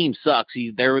his team sucks.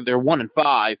 They're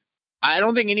 1-5. I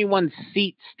don't think anyone's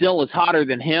seat still is hotter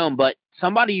than him, but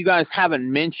somebody you guys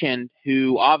haven't mentioned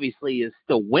who obviously is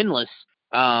still winless,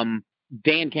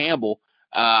 Dan Campbell.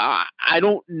 I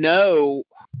don't know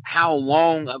how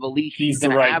long of a leash he's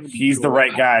going to have. He's the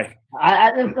right guy.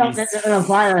 I just don't think they're going to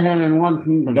fire him in one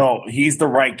season. No, he's the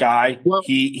right guy. Well,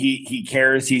 he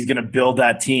cares. He's going to build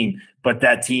that team, but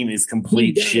that team is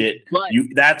complete shit.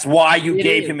 That's why you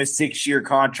gave him a 6-year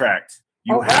contract.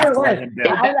 You have to let him build.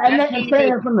 I let him say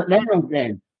it from the Denver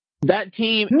game. That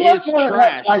team is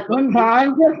trash. Like 1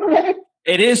 time yesterday?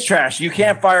 It is trash. You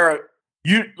can't fire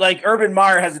Urban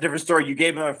Meyer has a different story. You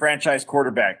gave him a franchise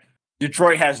quarterback.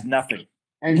 Detroit has nothing.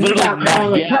 And he's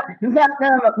Literally out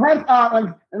there on the press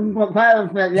office and what Tyler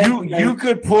said yesterday. You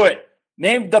could put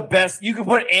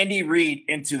Andy Reid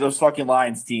into those fucking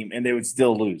Lions team and they would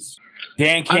still lose.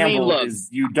 Dan Campbell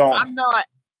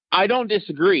I don't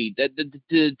disagree that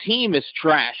the team is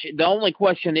trash. The only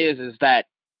question is that,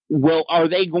 well, are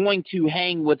they going to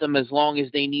hang with him as long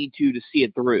as they need to see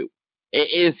it through?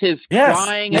 Is his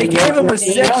crying? They gave him a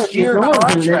 6-year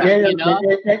contract.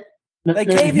 They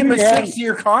gave him a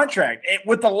 6-year contract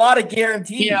with a lot of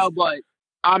guarantees. Yeah, but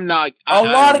I'm not. A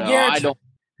lot of guarantees. Hold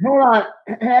on.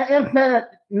 It said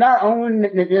not only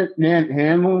did Dan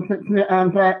Campbell a 6-year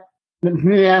contract, the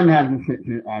GM has a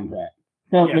 6-year contract.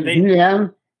 So the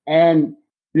GM and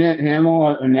Dan Campbell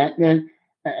are connected.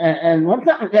 And what's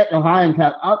up with the Lions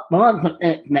have up bunch of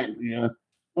picks next year?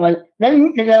 Like, they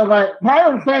need to go, like,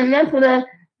 Tyler said yesterday,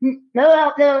 they're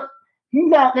out there.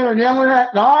 He's out there yelling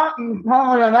at Doc and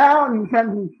calling him out and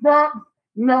saying he sucks.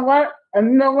 You know what?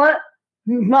 And you know what?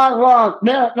 He's not wrong.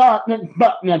 Derek Doc gets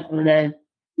sucked yesterday.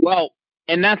 Well,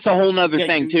 and that's a whole nother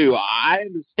thing, too. I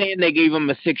understand they gave him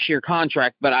a 6-year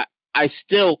contract, but I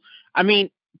mean,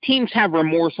 teams have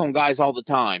remorse on guys all the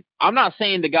time. I'm not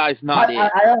saying the guy's not it. I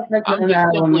don't think I'm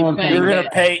just simply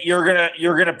saying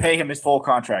you're gonna pay him his full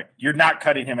contract. You're not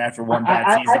cutting him after one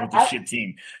bad season with a shit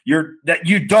team. You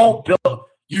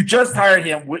just hired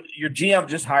him. Your GM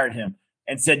just hired him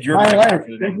and said you're.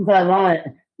 This is ironic.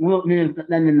 We'll be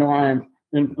defending the Lions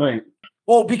in play.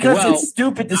 Well, because it's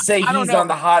stupid to say he's on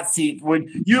the hot seat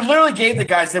when you literally gave the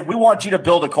guy said, "We want you to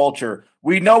build a culture.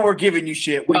 We know we're giving you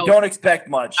shit. We don't expect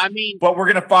much. I mean, but we're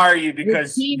going to fire you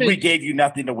because we gave you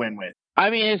nothing to win with." I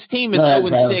mean, his team is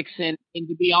 0-6, and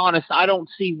to be honest, I don't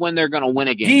see when they're going to win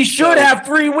again. He should have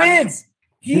 3 wins.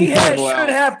 He should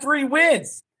have 3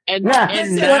 wins. And now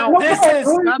this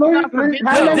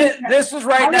is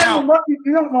right now.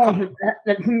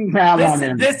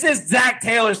 This is Zach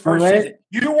Taylor's first season.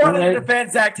 You wanted to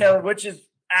defend Zach Taylor, which is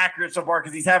accurate so far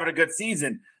because he's having a good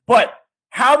season. But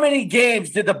how many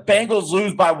games did the Bengals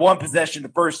lose by 1 possession the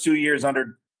first 2 years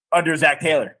under Zach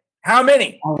Taylor? How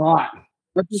many? A lot.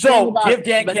 So give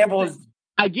Dan Campbell his.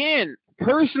 Again,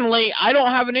 personally, I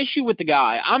don't have an issue with the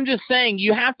guy. I'm just saying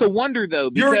you have to wonder, though.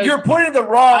 You're putting the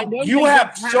wrong. You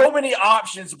have so many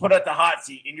options to put at the hot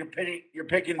seat, and you're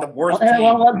picking the worst team.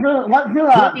 What's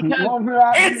your option?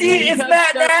 It's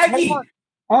Matt Nagy.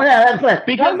 Oh, yeah, that's it.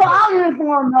 Because the obvious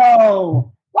one,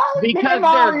 though. Why would you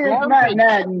Matt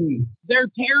Nagy? They're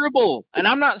terrible, and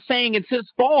I'm not saying it's his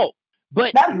fault.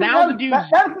 But you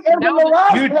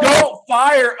don't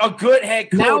fire a good head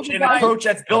coach and a coach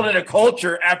that's building a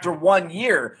culture after 1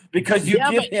 year because you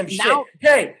give him shit.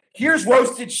 Hey, here's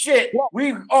roasted shit.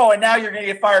 And now you're gonna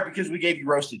get fired because we gave you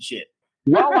roasted shit.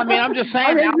 Well, I mean, I'm just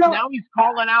saying now he's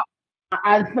calling out.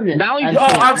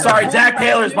 I'm sorry. Zach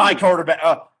Taylor's my quarterback.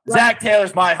 Zach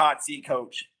Taylor's my hot seat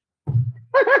coach.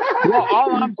 Well,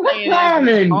 all I'm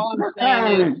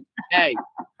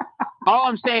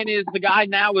saying is the guy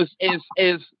now is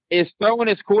throwing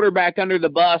his quarterback under the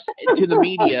bus to the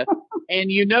media, and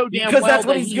you know damn because well that's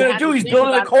what he's going to do. He's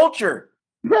building a culture.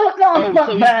 So he's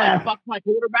like, fuck my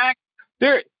quarterback.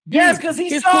 Yes, because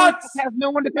he sucks. Has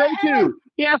no one to throw to.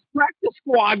 He has practice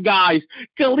squad guys.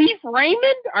 Khalif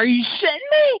Raymond? Are you shitting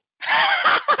me?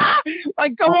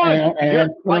 Like, come on.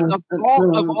 Like, of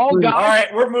all guys. All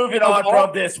right, we're moving on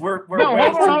from this. We're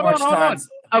wasting too much time.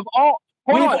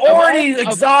 We've already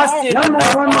exhausted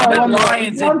the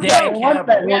Lions and Dan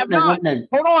Campbell.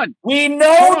 Hold on. We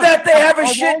know that they have a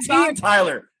shit team,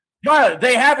 Tyler. Tyler,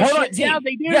 they have a shit team. Yeah,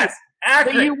 they do. Yes,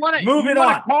 accurate. Moving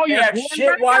on. They have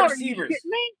shit wide receivers.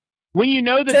 When you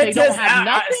know that they don't have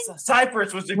nothing?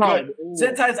 Cypress was a good.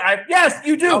 Sometimes yes,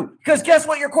 you do. Because guess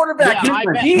what? Your quarterback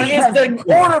he is the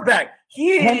quarterback.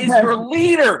 He is your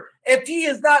leader. If he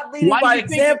is not leading by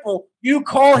example, you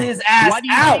call his ass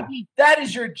out. That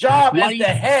is your job as the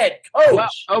head coach. Well,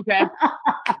 okay.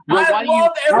 I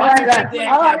love everything.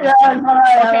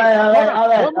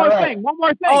 One more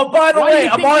thing. Oh, by the way,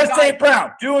 Amari St.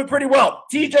 Brown doing pretty well.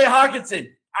 TJ Hawkinson.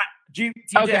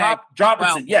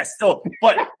 Robinson, yes, still.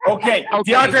 But, okay.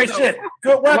 DeAndre Swift,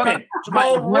 good weapon.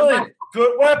 Jamal Williams,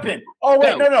 good weapon. Oh,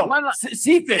 wait, no.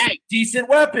 Cephas, decent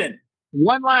weapon.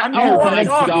 One last. My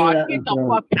God! Get the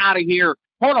fuck out of here!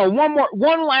 Hold on,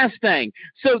 one last thing.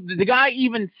 So the guy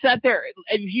even sat there.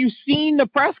 Have you seen the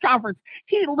press conference?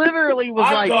 He literally was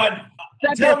sat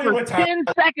there for 10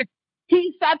 seconds.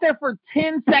 He sat there for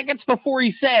 10 seconds before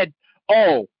he said,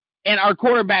 "Oh, and our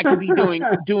quarterback could be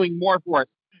doing more for us."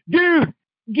 Dude,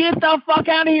 get the fuck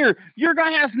out of here! Your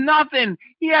guy has nothing.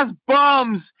 He has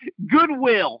bums.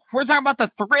 Goodwill. We're talking about the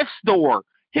thrift store.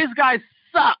 His guys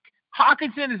suck.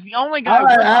 Hawkinson is the only guy. All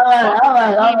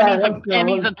right. And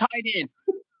he's a tight end.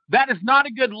 That is not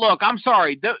a good look. I'm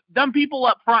sorry. Them people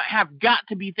up front have got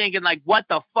to be thinking, like, what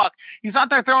the fuck? He's out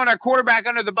there throwing our quarterback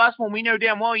under the bus when we know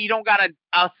damn well you don't got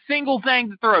a single thing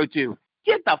to throw to.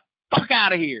 Get the fuck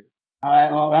out of here. All right,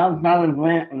 well, that was not a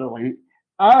rant of the week.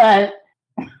 All right.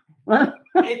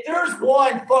 If there's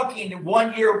one fucking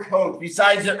 1-year coach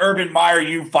besides the Urban Meyer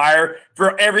you fire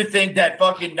for everything that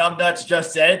fucking numbnuts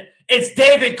just said, it's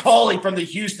David Culley from the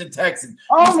Houston Texans.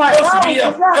 Oh my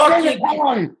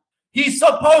God. He's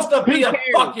supposed to be a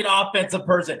fucking offensive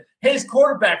person. His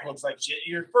quarterback looks like shit.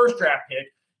 Your first draft pick.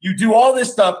 You do all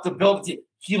this stuff to build a team.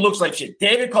 He looks like shit.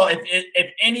 David Culley,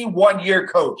 if any 1-year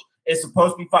coach is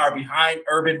supposed to be fired behind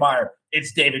Urban Meyer,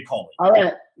 it's David Culley. All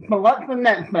right. So what's the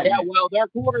next thing? Yeah, well, their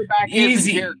quarterback is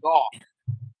Jared Goff.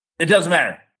 It doesn't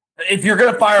matter. If you're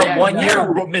going to fire a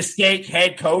 1-year mistake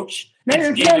head coach,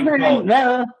 it's David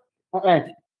Culley.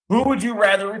 Okay. Who would you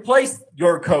rather replace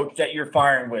your coach that you're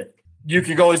firing with? You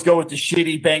can always go with the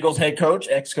shitty Bengals head coach,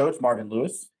 ex-coach Marvin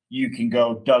Lewis. You can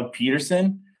go Doug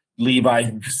Peterson,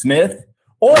 Levi Smith,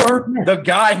 or the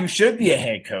guy who should be a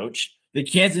head coach, the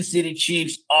Kansas City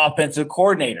Chiefs offensive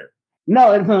coordinator.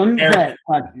 No, it's an incorrect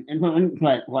question.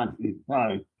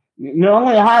 Sorry. You're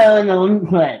only hiring an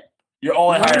incorrect. You're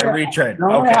only hiring a retread.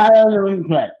 You're only hiring an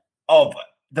incorrect. Oh,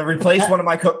 the replace one of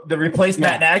my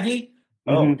Matt Nagy?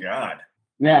 Oh, God.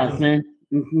 Yeah, see?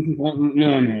 This is what we're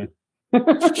doing here.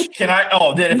 Can I?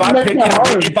 Oh, then if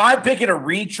I'm picking a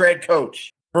retread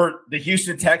coach for the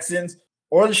Houston Texans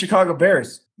or the Chicago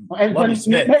Bears, Lovie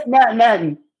Smith.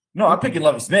 No, I'm picking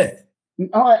Lovie Smith. He's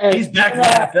back in the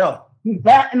NFL. He's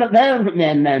back in the Bears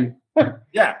again, then.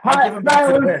 Yeah, I'll give him back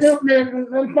to the Bears.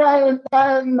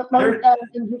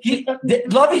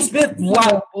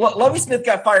 Lovie Smith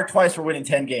got fired twice for winning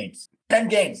 10 games. 10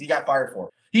 games he got fired for.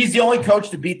 He's the only coach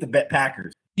to beat the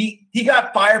Packers. He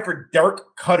got fired for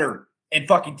Dirk Cutter in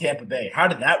fucking Tampa Bay. How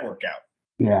did that work out?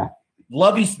 Yeah.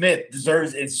 Lovie Smith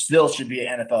deserves and still should be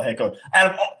an NFL head coach.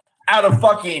 Out of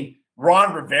fucking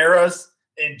Ron Rivera's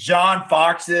and John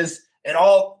Fox's and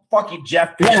all fucking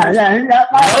Jeff Fisher's.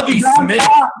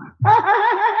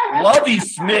 Lovie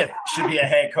Smith should be a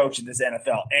head coach in this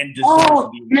NFL and deserves to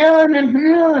be.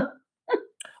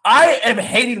 I am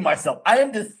hating myself. I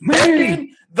am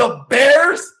defending the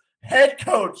Bears head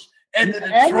coach and the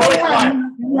Detroit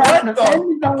Lions. What the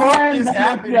fuck is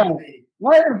happening to me?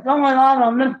 What is going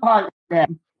on this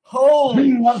podcast?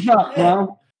 Holy what's up,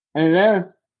 bro? And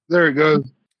there it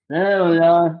goes. There we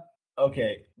are.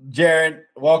 Okay, Jared,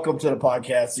 welcome to the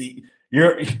podcast.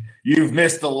 You've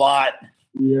missed a lot.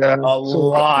 Yeah, a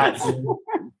lot.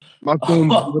 My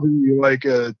phone's literally like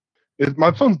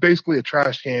my phone's basically a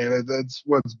trash can. That's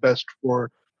what's best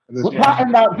for. We're talking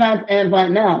about trash cans right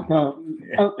now, so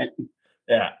okay.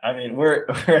 Yeah, I mean, we're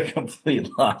complete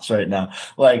lost right now.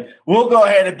 Like, we'll go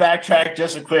ahead and backtrack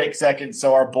just a quick second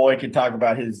so our boy can talk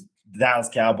about his Dallas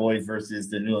Cowboys versus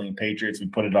the New England Patriots. We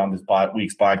put it on this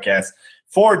week's podcast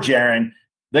for Jaron,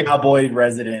 the Cowboy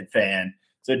resident fan.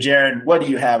 So, Jaron, what do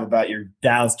you have about your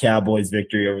Dallas Cowboys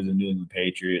victory over the New England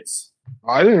Patriots?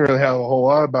 I didn't really have a whole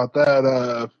lot about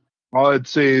that. All I'd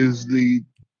say is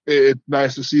it's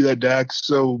nice to see that Dak's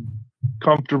so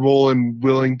comfortable and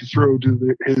willing to throw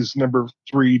to his number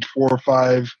 3, 4,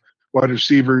 5 wide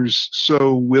receivers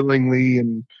so willingly,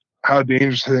 and how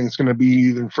dangerous I think it's going to be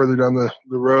even further down the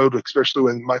road, especially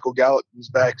when Michael Gallup is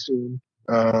back soon.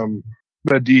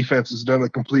 That defense has done a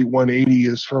complete 180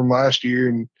 as from last year,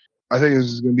 and I think this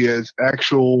is going to be an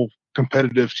actual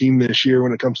competitive team this year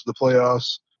when it comes to the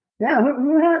playoffs. Yeah,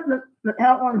 who had the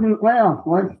Cowboys in the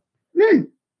playoffs? Me.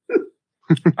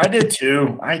 I did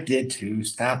too.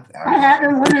 Stop that. I had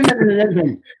them winning the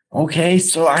division. Okay,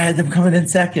 so I had them coming in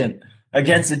second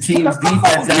against a team's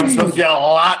defense that was supposed to be a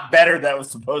lot better.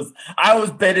 I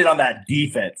was betting on that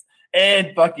defense.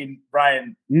 And fucking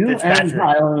Brian Fitzpatrick. And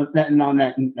I was betting on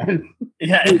that defense.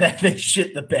 Yeah, and then they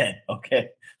shit the bed.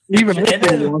 Okay. Even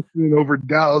over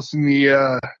Dallas in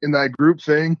that group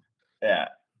thing. Yeah.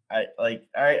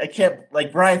 I can't,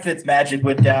 like, Brian Fitzmagic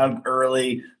went down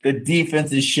early. The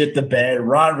defense is shit the bed.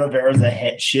 Ron Rivera's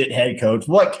a shit head coach.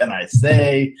 What can I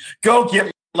say? Go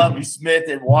get Lovie Smith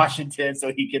in Washington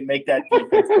so he can make that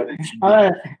defense what it should be.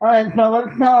 All right, so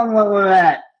let's tell them where we're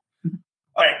at.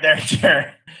 All right, there,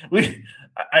 Jared.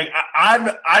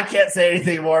 I can't say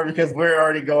anything more because we're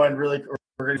already going really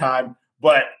over time.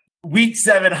 But Week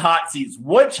 7 hot seats.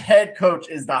 Which head coach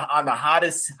is on the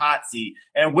hottest hot seat,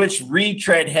 and which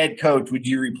retread head coach would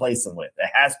you replace him with?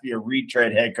 It has to be a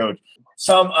retread head coach.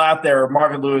 Some out there are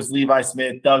Marvin Lewis, Levi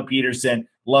Smith, Doug Peterson,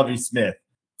 Lovie Smith.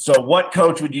 So what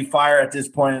coach would you fire at this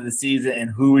point of the season, and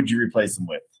who would you replace him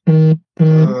with?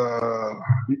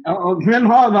 Jim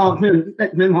Harbaugh, too.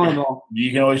 Jim Harbaugh.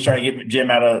 You can always try to get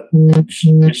Jim out of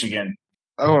Michigan.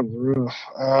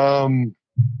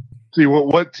 See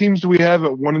what teams do we have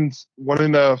at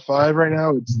 1-5 right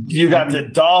now? You got the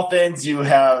Dolphins, you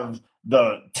have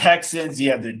the Texans, you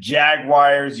have the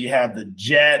Jaguars, you have the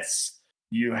Jets,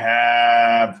 you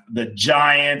have the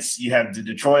Giants, you have the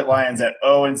Detroit Lions at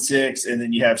 0-6, and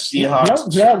then you have Seahawks.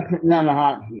 Nope, Doug sitting on the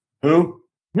hot seat. Who?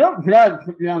 Nope, Doug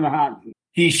sitting on the hot seat.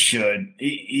 He should.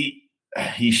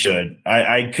 He should.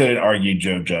 I couldn't argue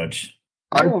Joe Judge.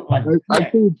 I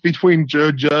think between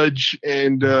Joe Judge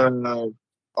and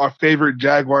our favorite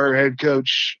Jaguar head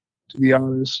coach, to be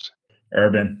honest.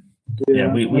 Urban.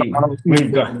 Yeah,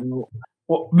 we've got.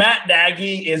 Well, Matt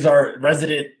Nagy is our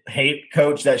resident hate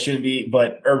coach. That should be,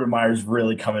 but Urban Meyer's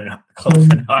really coming close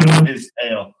and on his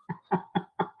tail.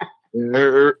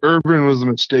 Yeah, Urban was a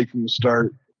mistake from the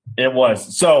start. It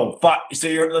was. So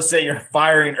let's say you're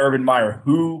firing Urban Meyer.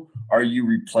 Who are you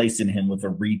replacing him with a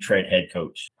retread head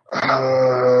coach?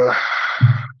 I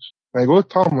go with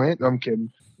Tom Landry. I'm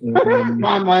kidding.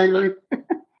 Tom Landry.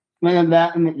 Man,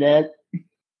 back in the dead.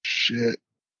 Shit.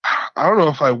 I don't know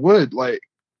if I would. Like,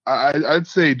 I'd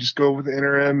say just go with the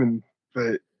interim,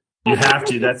 but you have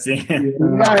to. That's it.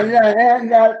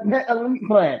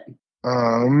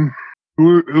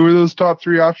 Who are those top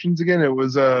three options again? It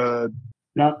was Doug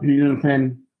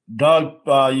Peterson. You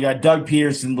got Doug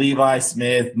Peterson, Levi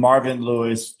Smith, Marvin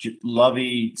Lewis,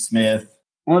 Lovie Smith.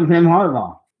 Or Jim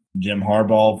Harbaugh. Jim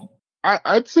Harbaugh.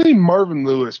 I'd say Marvin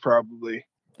Lewis probably.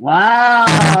 Wow.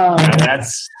 Yeah,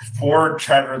 that's poor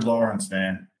Trevor Lawrence,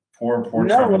 man. Poor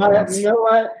Trevor Lawrence. You know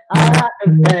what? I have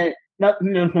to say,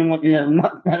 nothing different with you.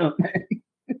 Not better.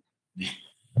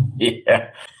 Yeah.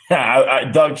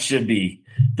 Doug should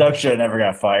have never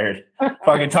got fired. If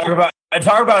I can talk about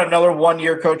another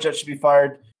 1-year coach that should be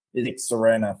fired, it's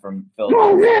Serena from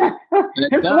Philadelphia. Oh,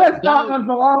 yeah.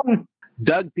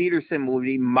 Doug Peterson will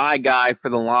be my guy for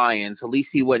the Lions. At least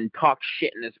he wouldn't talk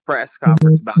shit in his press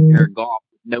conference about Jared Goff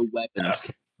with no weapons.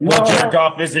 Well, Jared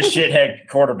Goff is a shithead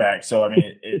quarterback, so I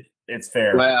mean it's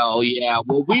fair. Well, yeah.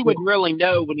 Well, we would really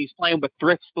know when he's playing with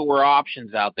thrift store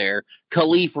options out there.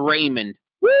 Khalif Raymond.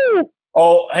 Woo!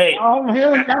 Oh, hey. Oh,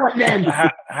 here we go again.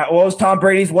 What was Tom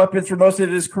Brady's weapons for most of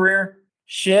his career?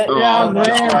 Shit. Yeah, that's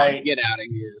man. right. Get out of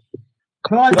here.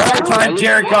 The only time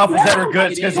Jared Goff was ever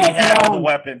good is because he had all the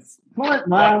weapons. What?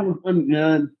 Mine was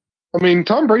good. I mean,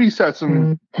 Tom Brady's had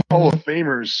some Hall of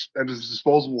Famers at his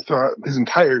disposal throughout his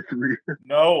entire career.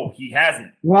 No, he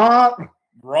hasn't. Wrong.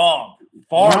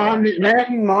 Far. Moss. He had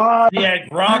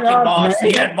Gronk and Moss.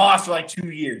 He had Moss for like 2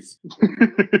 years.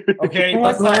 Okay,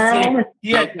 let's not say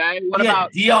he had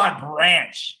Deion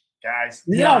Branch, guys.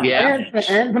 Yeah, Branch.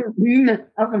 and from being of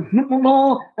the Super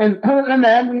Bowl and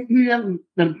the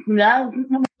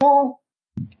Super Bowl.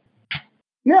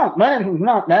 Yeah, Branch was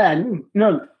not bad.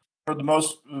 No. For the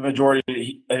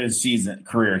majority of his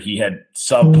career, he had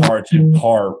subpar to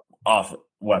par off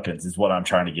weapons. Is what I'm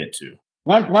trying to get to.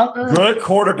 Good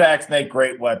quarterbacks make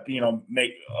great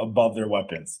make above their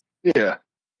weapons. Yeah.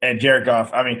 And Jared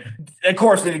Goff, I mean, of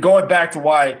course, going back to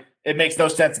why it makes no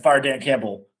sense to fire Dan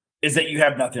Campbell is that you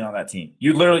have nothing on that team.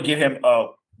 You literally give him a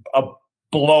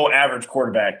below average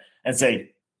quarterback and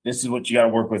say, this is what you got to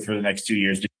work with for the next 2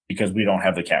 years because we don't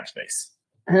have the cap space.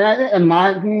 In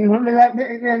my team, who did that get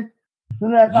again?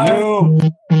 I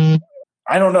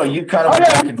don't know. You kind of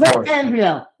back and forth.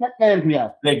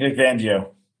 Nick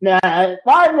Fangio. Now, if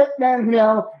I Nick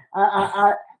Fangio,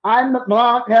 I'm the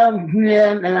Broncos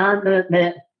GM, and I'm going to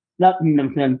pick nothing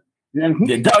of him.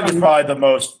 Yeah, Doug is probably the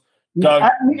most. Doug.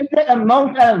 You can pick the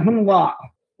most out of who lost.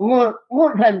 Or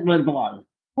Ted Bridgewater.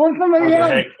 Or somebody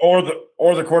else. Or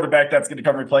the quarterback that's going to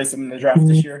come replace him in the draft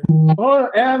this year.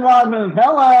 Or Aaron Rodgers.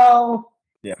 Hello.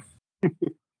 Yeah.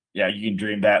 Yeah, you can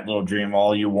dream that little dream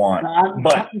all you want. I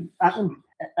can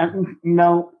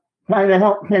try to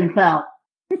help him out.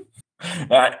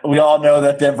 We all know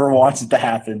that Denver wants it to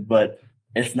happen, but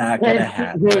it's not going to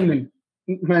happen.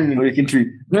 We can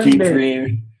keep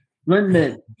dreaming.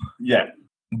 Yeah.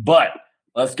 But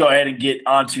let's go ahead and get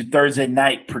on to Thursday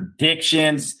night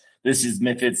predictions. This is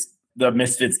the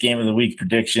Misfits Game of the Week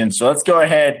prediction. So let's go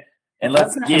ahead and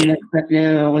let's get it.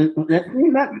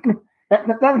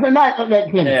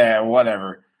 Yeah,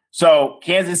 whatever. So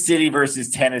Kansas City versus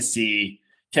Tennessee.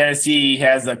 Tennessee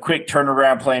has a quick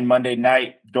turnaround playing Monday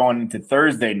night going into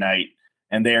Thursday night,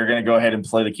 and they are going to go ahead and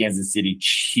play the Kansas City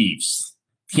Chiefs.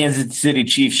 Kansas City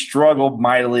Chiefs struggled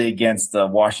mightily against the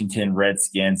Washington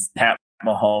Redskins. Pat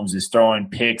Mahomes is throwing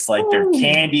picks like they're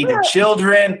candy to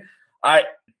children.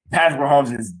 Patrick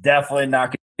Mahomes is definitely not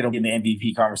going to get in the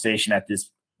MVP conversation at this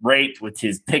rate with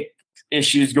his pick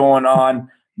issues going on.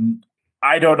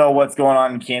 I don't know what's going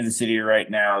on in Kansas City right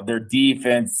now. Their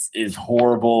defense is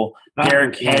horrible.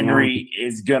 Derrick Henry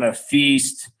is going to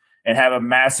feast and have a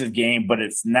massive game, but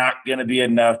it's not going to be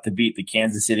enough to beat the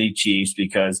Kansas City Chiefs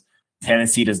because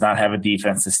Tennessee does not have a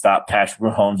defense to stop Patrick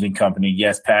Mahomes and company.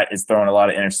 Yes, Pat is throwing a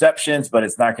lot of interceptions, but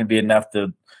it's not going to be enough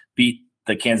to beat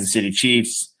the Kansas City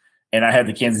Chiefs. And I have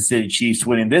the Kansas City Chiefs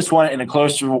winning this one in a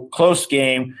close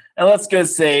game. And let's go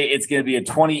say it's going to be a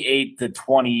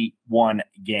 28-21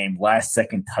 game, last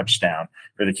second touchdown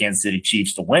for the Kansas City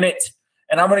Chiefs to win it.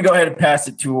 And I'm going to go ahead and pass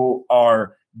it to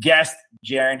our guest,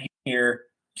 Jaron, here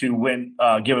to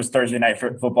give us Thursday night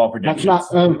football predictions.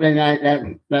 That's not Thursday night.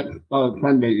 That's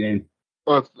Sunday game.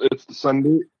 Oh, it's the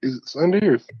Sunday. Is it Sunday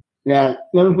or? Yeah,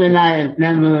 Thursday night is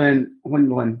Denver and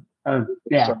Cleveland.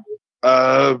 Yeah.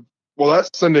 Well,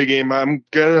 that Sunday game, I'm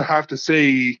gonna have to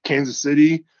say Kansas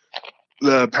City.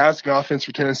 The passing offense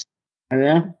for Tennessee.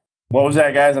 Hello? What was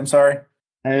that, guys? I'm sorry.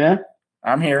 Hello?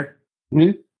 I'm here.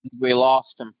 Hmm? We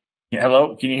lost him. Yeah,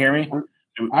 hello? Can you hear me?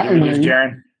 I Did can we hear lose you.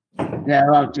 Jaron? Yeah,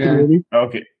 right there.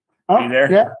 Okay. Oh, you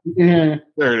there? Yeah, you can hear me.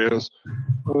 There it is.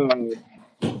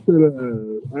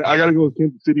 I got to go with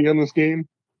Kansas City on this game.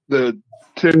 The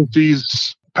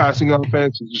Tennessee's passing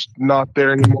offense is just not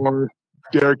there anymore.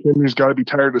 Derrick Henry's got to be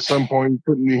tired at some point,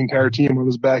 putting the entire team on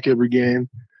his back every game.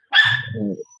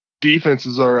 Defense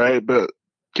is all right, but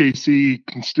KC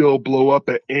can still blow up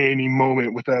at any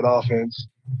moment with that offense.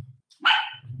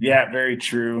 Yeah, very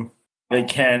true. They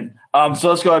can. So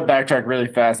let's go ahead and backtrack really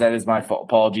fast. That is my fault.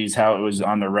 Apologies how it was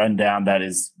on the rundown. That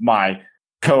is my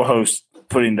co-host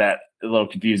putting that a little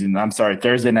confusing. I'm sorry.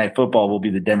 Thursday night football will be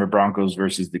the Denver Broncos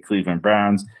versus the Cleveland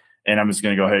Browns. And I'm just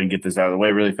going to go ahead and get this out of the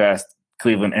way really fast.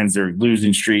 Cleveland ends their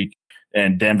losing streak,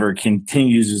 and Denver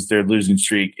continues their losing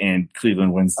streak, and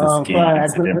Cleveland wins this game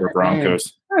against the Denver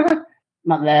Broncos.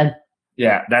 Not bad.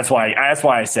 Yeah, that's why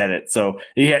I said it. So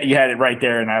you had it right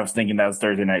there, and I was thinking that was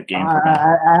Thursday night game.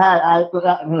 I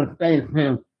forgot to say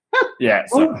too. Yeah.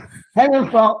 So Henry's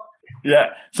fault. yeah.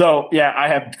 So yeah, I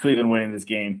have Cleveland winning this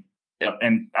game. Yep,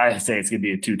 and I say it's going to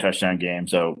be a 2-touchdown game.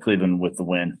 So Cleveland with the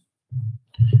win.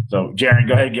 So, Jaron,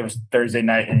 go ahead and give us Thursday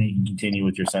night, and you can continue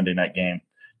with your Sunday night game.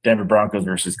 Denver Broncos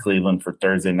versus Cleveland for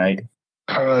Thursday night.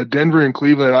 Denver and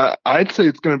Cleveland, I'd say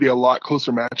it's going to be a lot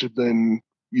closer matchup than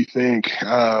you think.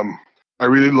 I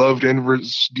really love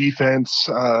Denver's defense.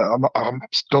 I'm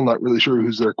still not really sure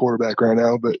who's their quarterback right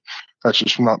now, but that's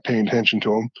just from not paying attention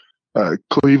to them.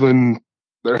 Cleveland,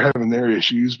 they're having their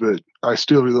issues, but I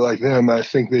still really like them. I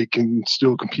think they can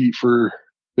still compete for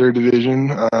their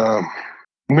division.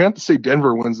 I'm going to have to say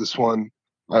Denver wins this one.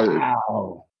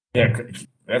 Wow. Yeah,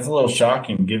 that's a little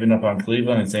shocking, giving up on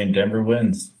Cleveland and saying Denver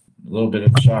wins. A little bit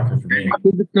of a shocker for me. I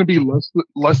think it's going to be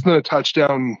less than a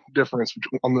touchdown difference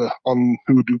on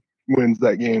who wins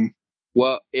that game.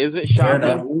 Well, is it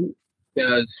shocking?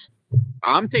 Because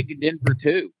I'm taking Denver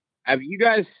too. Have you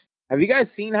guys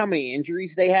seen how many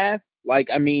injuries they have? Like,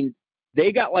 I mean,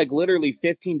 they got like literally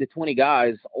 15 to 20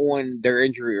 guys on their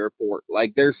injury report.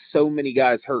 Like, there's so many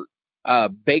guys hurt.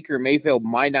 Baker Mayfield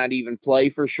might not even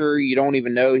play for sure. You don't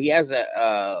even know. He has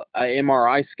a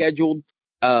MRI scheduled.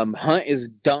 Hunt is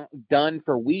done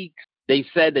for weeks. They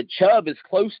said that Chubb is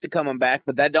close to coming back,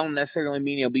 but that don't necessarily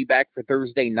mean he'll be back for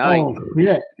Thursday night. Oh,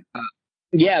 yeah.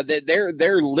 Yeah,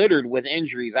 they're littered with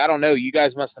injuries. I don't know. You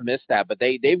guys must have missed that, but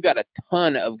they've got a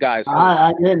ton of guys hurt.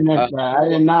 I did miss that. I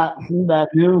did not see that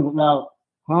news about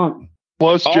Hunt.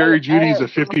 Plus, Jerry Judy's a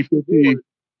 50-50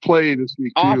 play this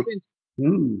week too.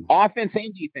 Offense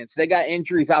and defense, they got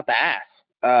injuries out the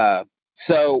ass.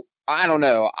 So I don't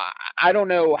know. I don't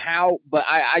know how, but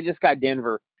I just got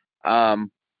Denver,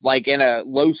 like in a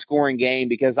low scoring game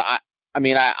because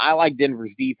I like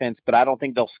Denver's defense, but I don't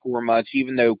think they'll score much.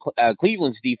 Even though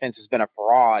Cleveland's defense has been a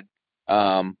fraud.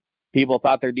 People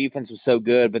thought their defense was so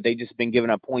good, but they just been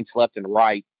giving up points left and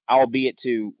right, albeit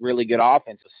to really good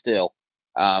offenses still.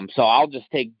 So I'll just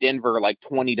take Denver like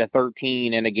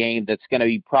 20-13 in a game that's going to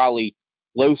be probably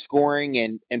low scoring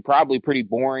and probably pretty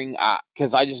boring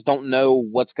because I just don't know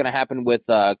what's going to happen with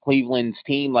Cleveland's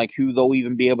team, like who they'll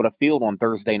even be able to field on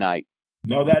Thursday night.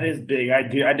 No, that is big. I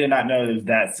did not know it was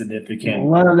that significant.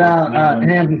 What about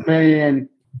Kansas City and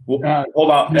hold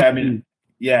on. I mean,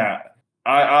 yeah,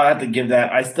 I'll have to give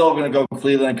that. I still going to go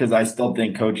Cleveland because I still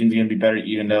think coaching is going to be better,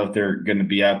 even though if they're going to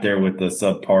be out there with the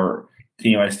subpar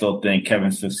team. I still think Kevin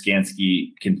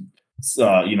Stefanski can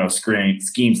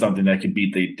scheme something that could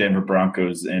beat the Denver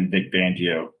Broncos and Vic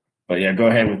Fangio. But yeah, go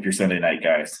ahead with your Sunday night,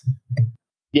 guys.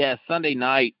 Yeah, Sunday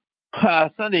night.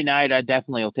 I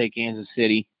definitely will take Kansas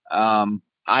City.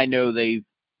 I know they've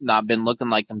not been looking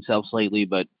like themselves lately,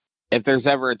 but if there's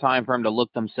ever a time for them to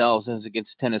look themselves, it's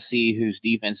against Tennessee, whose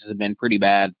defenses have been pretty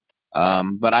bad.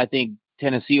 But I think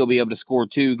Tennessee will be able to score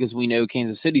too, because we know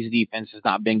Kansas City's defense has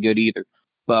not been good either.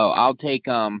 So I'll take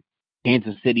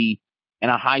Kansas City in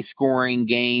a high-scoring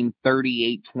game,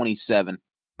 38-27.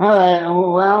 All right,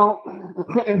 well,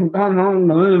 I'm on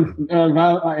the roof.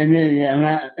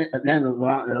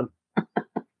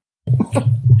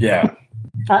 Yeah.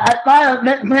 I thought a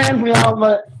bit painful,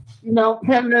 but,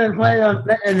 10 minutes later,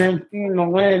 and then seeing the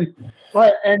win.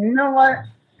 But, and you know what?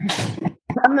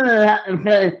 I'm going to have to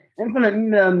say, it's going to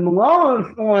be a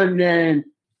lower scoring game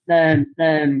than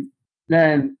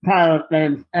Tyler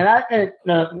thinks. And I think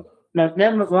the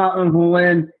Denver Broncos will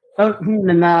win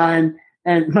 13-9,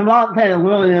 and Javonte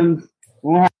Williams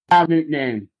will have a big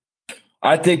game.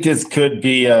 I think this could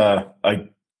be a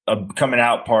coming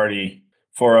out party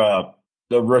for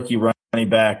the rookie running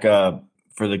back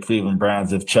for the Cleveland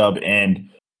Browns if Chubb and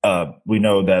we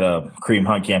know that Kareem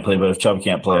Hunt can't play, but if Chubb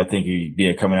can't play, I think it'd be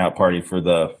a coming out party for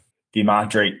the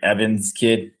DeMontre Evans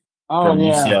kid from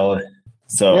UCLA.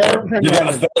 So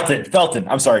Felton.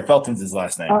 I'm sorry, Felton's his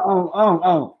last name. I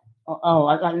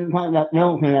thought you were talking about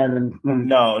Milton Evans.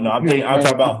 No, I'm talking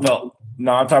about Felton.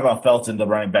 No, I'm talking about Felton, the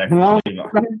running back.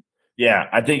 Yeah,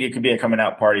 I think it could be a coming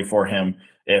out party for him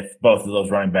if both of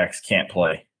those running backs can't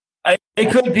play. It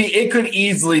could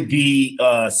easily be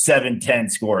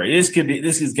 7-10 score. This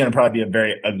is going to probably be a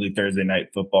very ugly Thursday night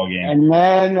football game. And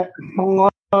then for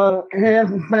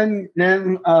Kansas and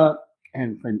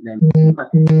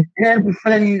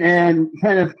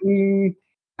Tennessee,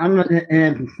 I'm looking at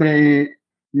Kansas City.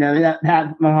 We got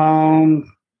Patrick Mahomes.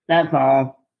 That's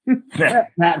all.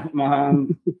 Patrick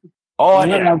Mahomes. Oh,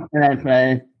 yeah. What else can I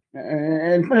say?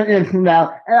 And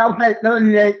I'll say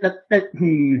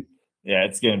 38-15. Yeah,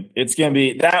 it's gonna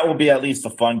be, that will be at least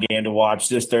a fun game to watch.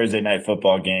 This Thursday night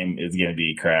football game is gonna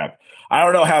be crap. I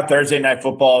don't know how Thursday night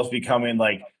football is becoming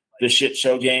like the shit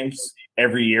show games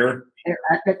every year.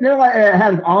 I feel like it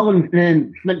has always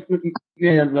been the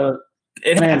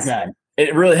franchise.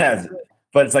 It really has,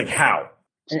 but it's like how?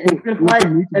 It's just like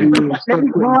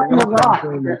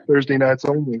Thursday nights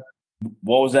only.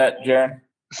 What was that, Jaron?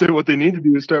 So what they need to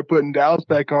do is start putting Dallas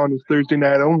back on as Thursday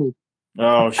night only.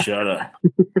 Oh, shut up.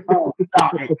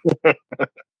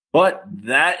 But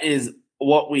that is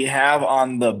what we have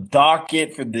on the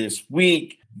docket for this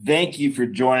week. Thank you for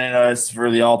joining us for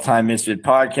the All-Time Misfit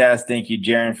podcast. Thank you,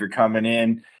 Jaron, for coming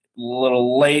in a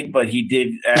little late, but he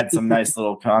did add some nice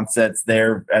little concepts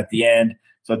there at the end.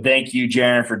 So thank you,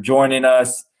 Jaron, for joining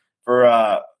us for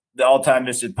the All-Time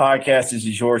Misfit podcast. This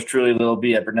is yours truly, Little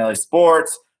B at Brunelli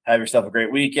Sports. Have yourself a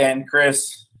great weekend,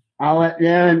 Chris. I'll let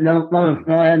Darren go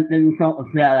ahead and shout a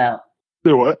shout out.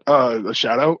 Do what? A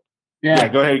shout out? Yeah,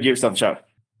 go ahead and give yourself a shout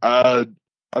out.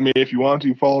 If you want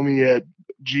to, follow me at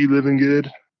GLivingGood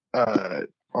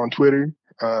on Twitter.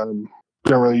 Don't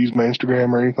really use my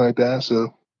Instagram or anything like that,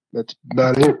 so that's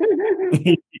about it.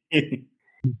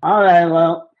 All right,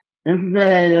 well, this is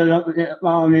Henry. Don't forget to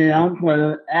follow me on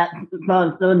Twitter at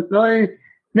 730.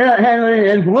 Henry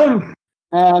is loose.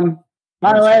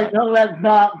 By the way, no Red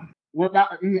Sox. We're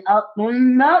about to be up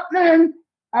 3-0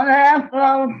 on the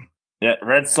Astros. Yeah,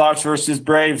 Red Sox versus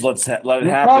Braves. Let it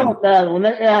happen. We'll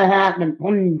make that happen,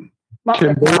 please.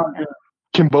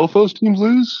 Can both those teams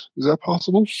lose? Is that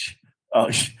possible? Oh,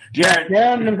 Jared.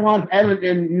 Darren wants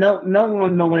everything. No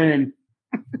one to win.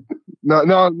 No.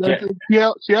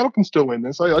 Seattle can still win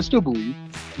this. I still believe.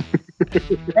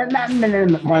 They've not been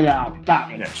in the playoffs.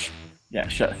 Stop it. Yeah,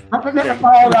 shut up. Don't forget to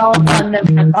follow on this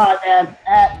podcast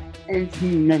at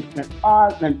 18 Misfit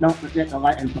Pod, and don't forget to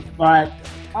like and subscribe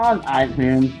on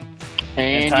iTunes.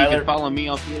 And you can follow me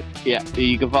on Twitter. Yeah,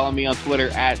 you can follow me on Twitter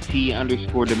at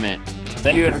 @T_Dement.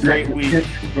 Thank you. Have a great week.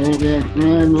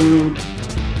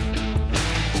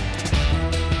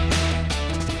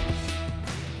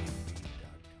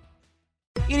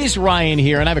 It is Ryan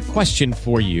here, and I have a question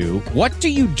for you. What do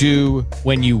you do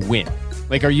when you win?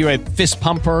 Like, are you a fist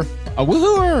pumper, a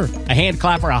woohooer, a hand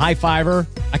clapper, a high fiver?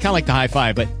 I kind of like the high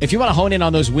five, but if you want to hone in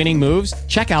on those winning moves,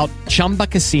 check out Chumba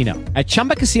Casino. At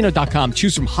ChumbaCasino.com,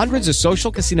 choose from hundreds of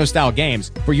social casino-style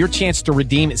games for your chance to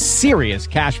redeem serious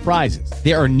cash prizes.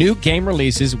 There are new game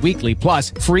releases weekly,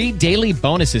 plus free daily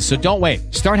bonuses. So don't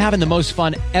wait. Start having the most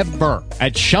fun ever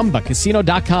at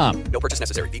ChumbaCasino.com. No purchase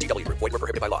necessary. VGW. Void where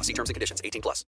prohibited by law. See terms and conditions. 18+.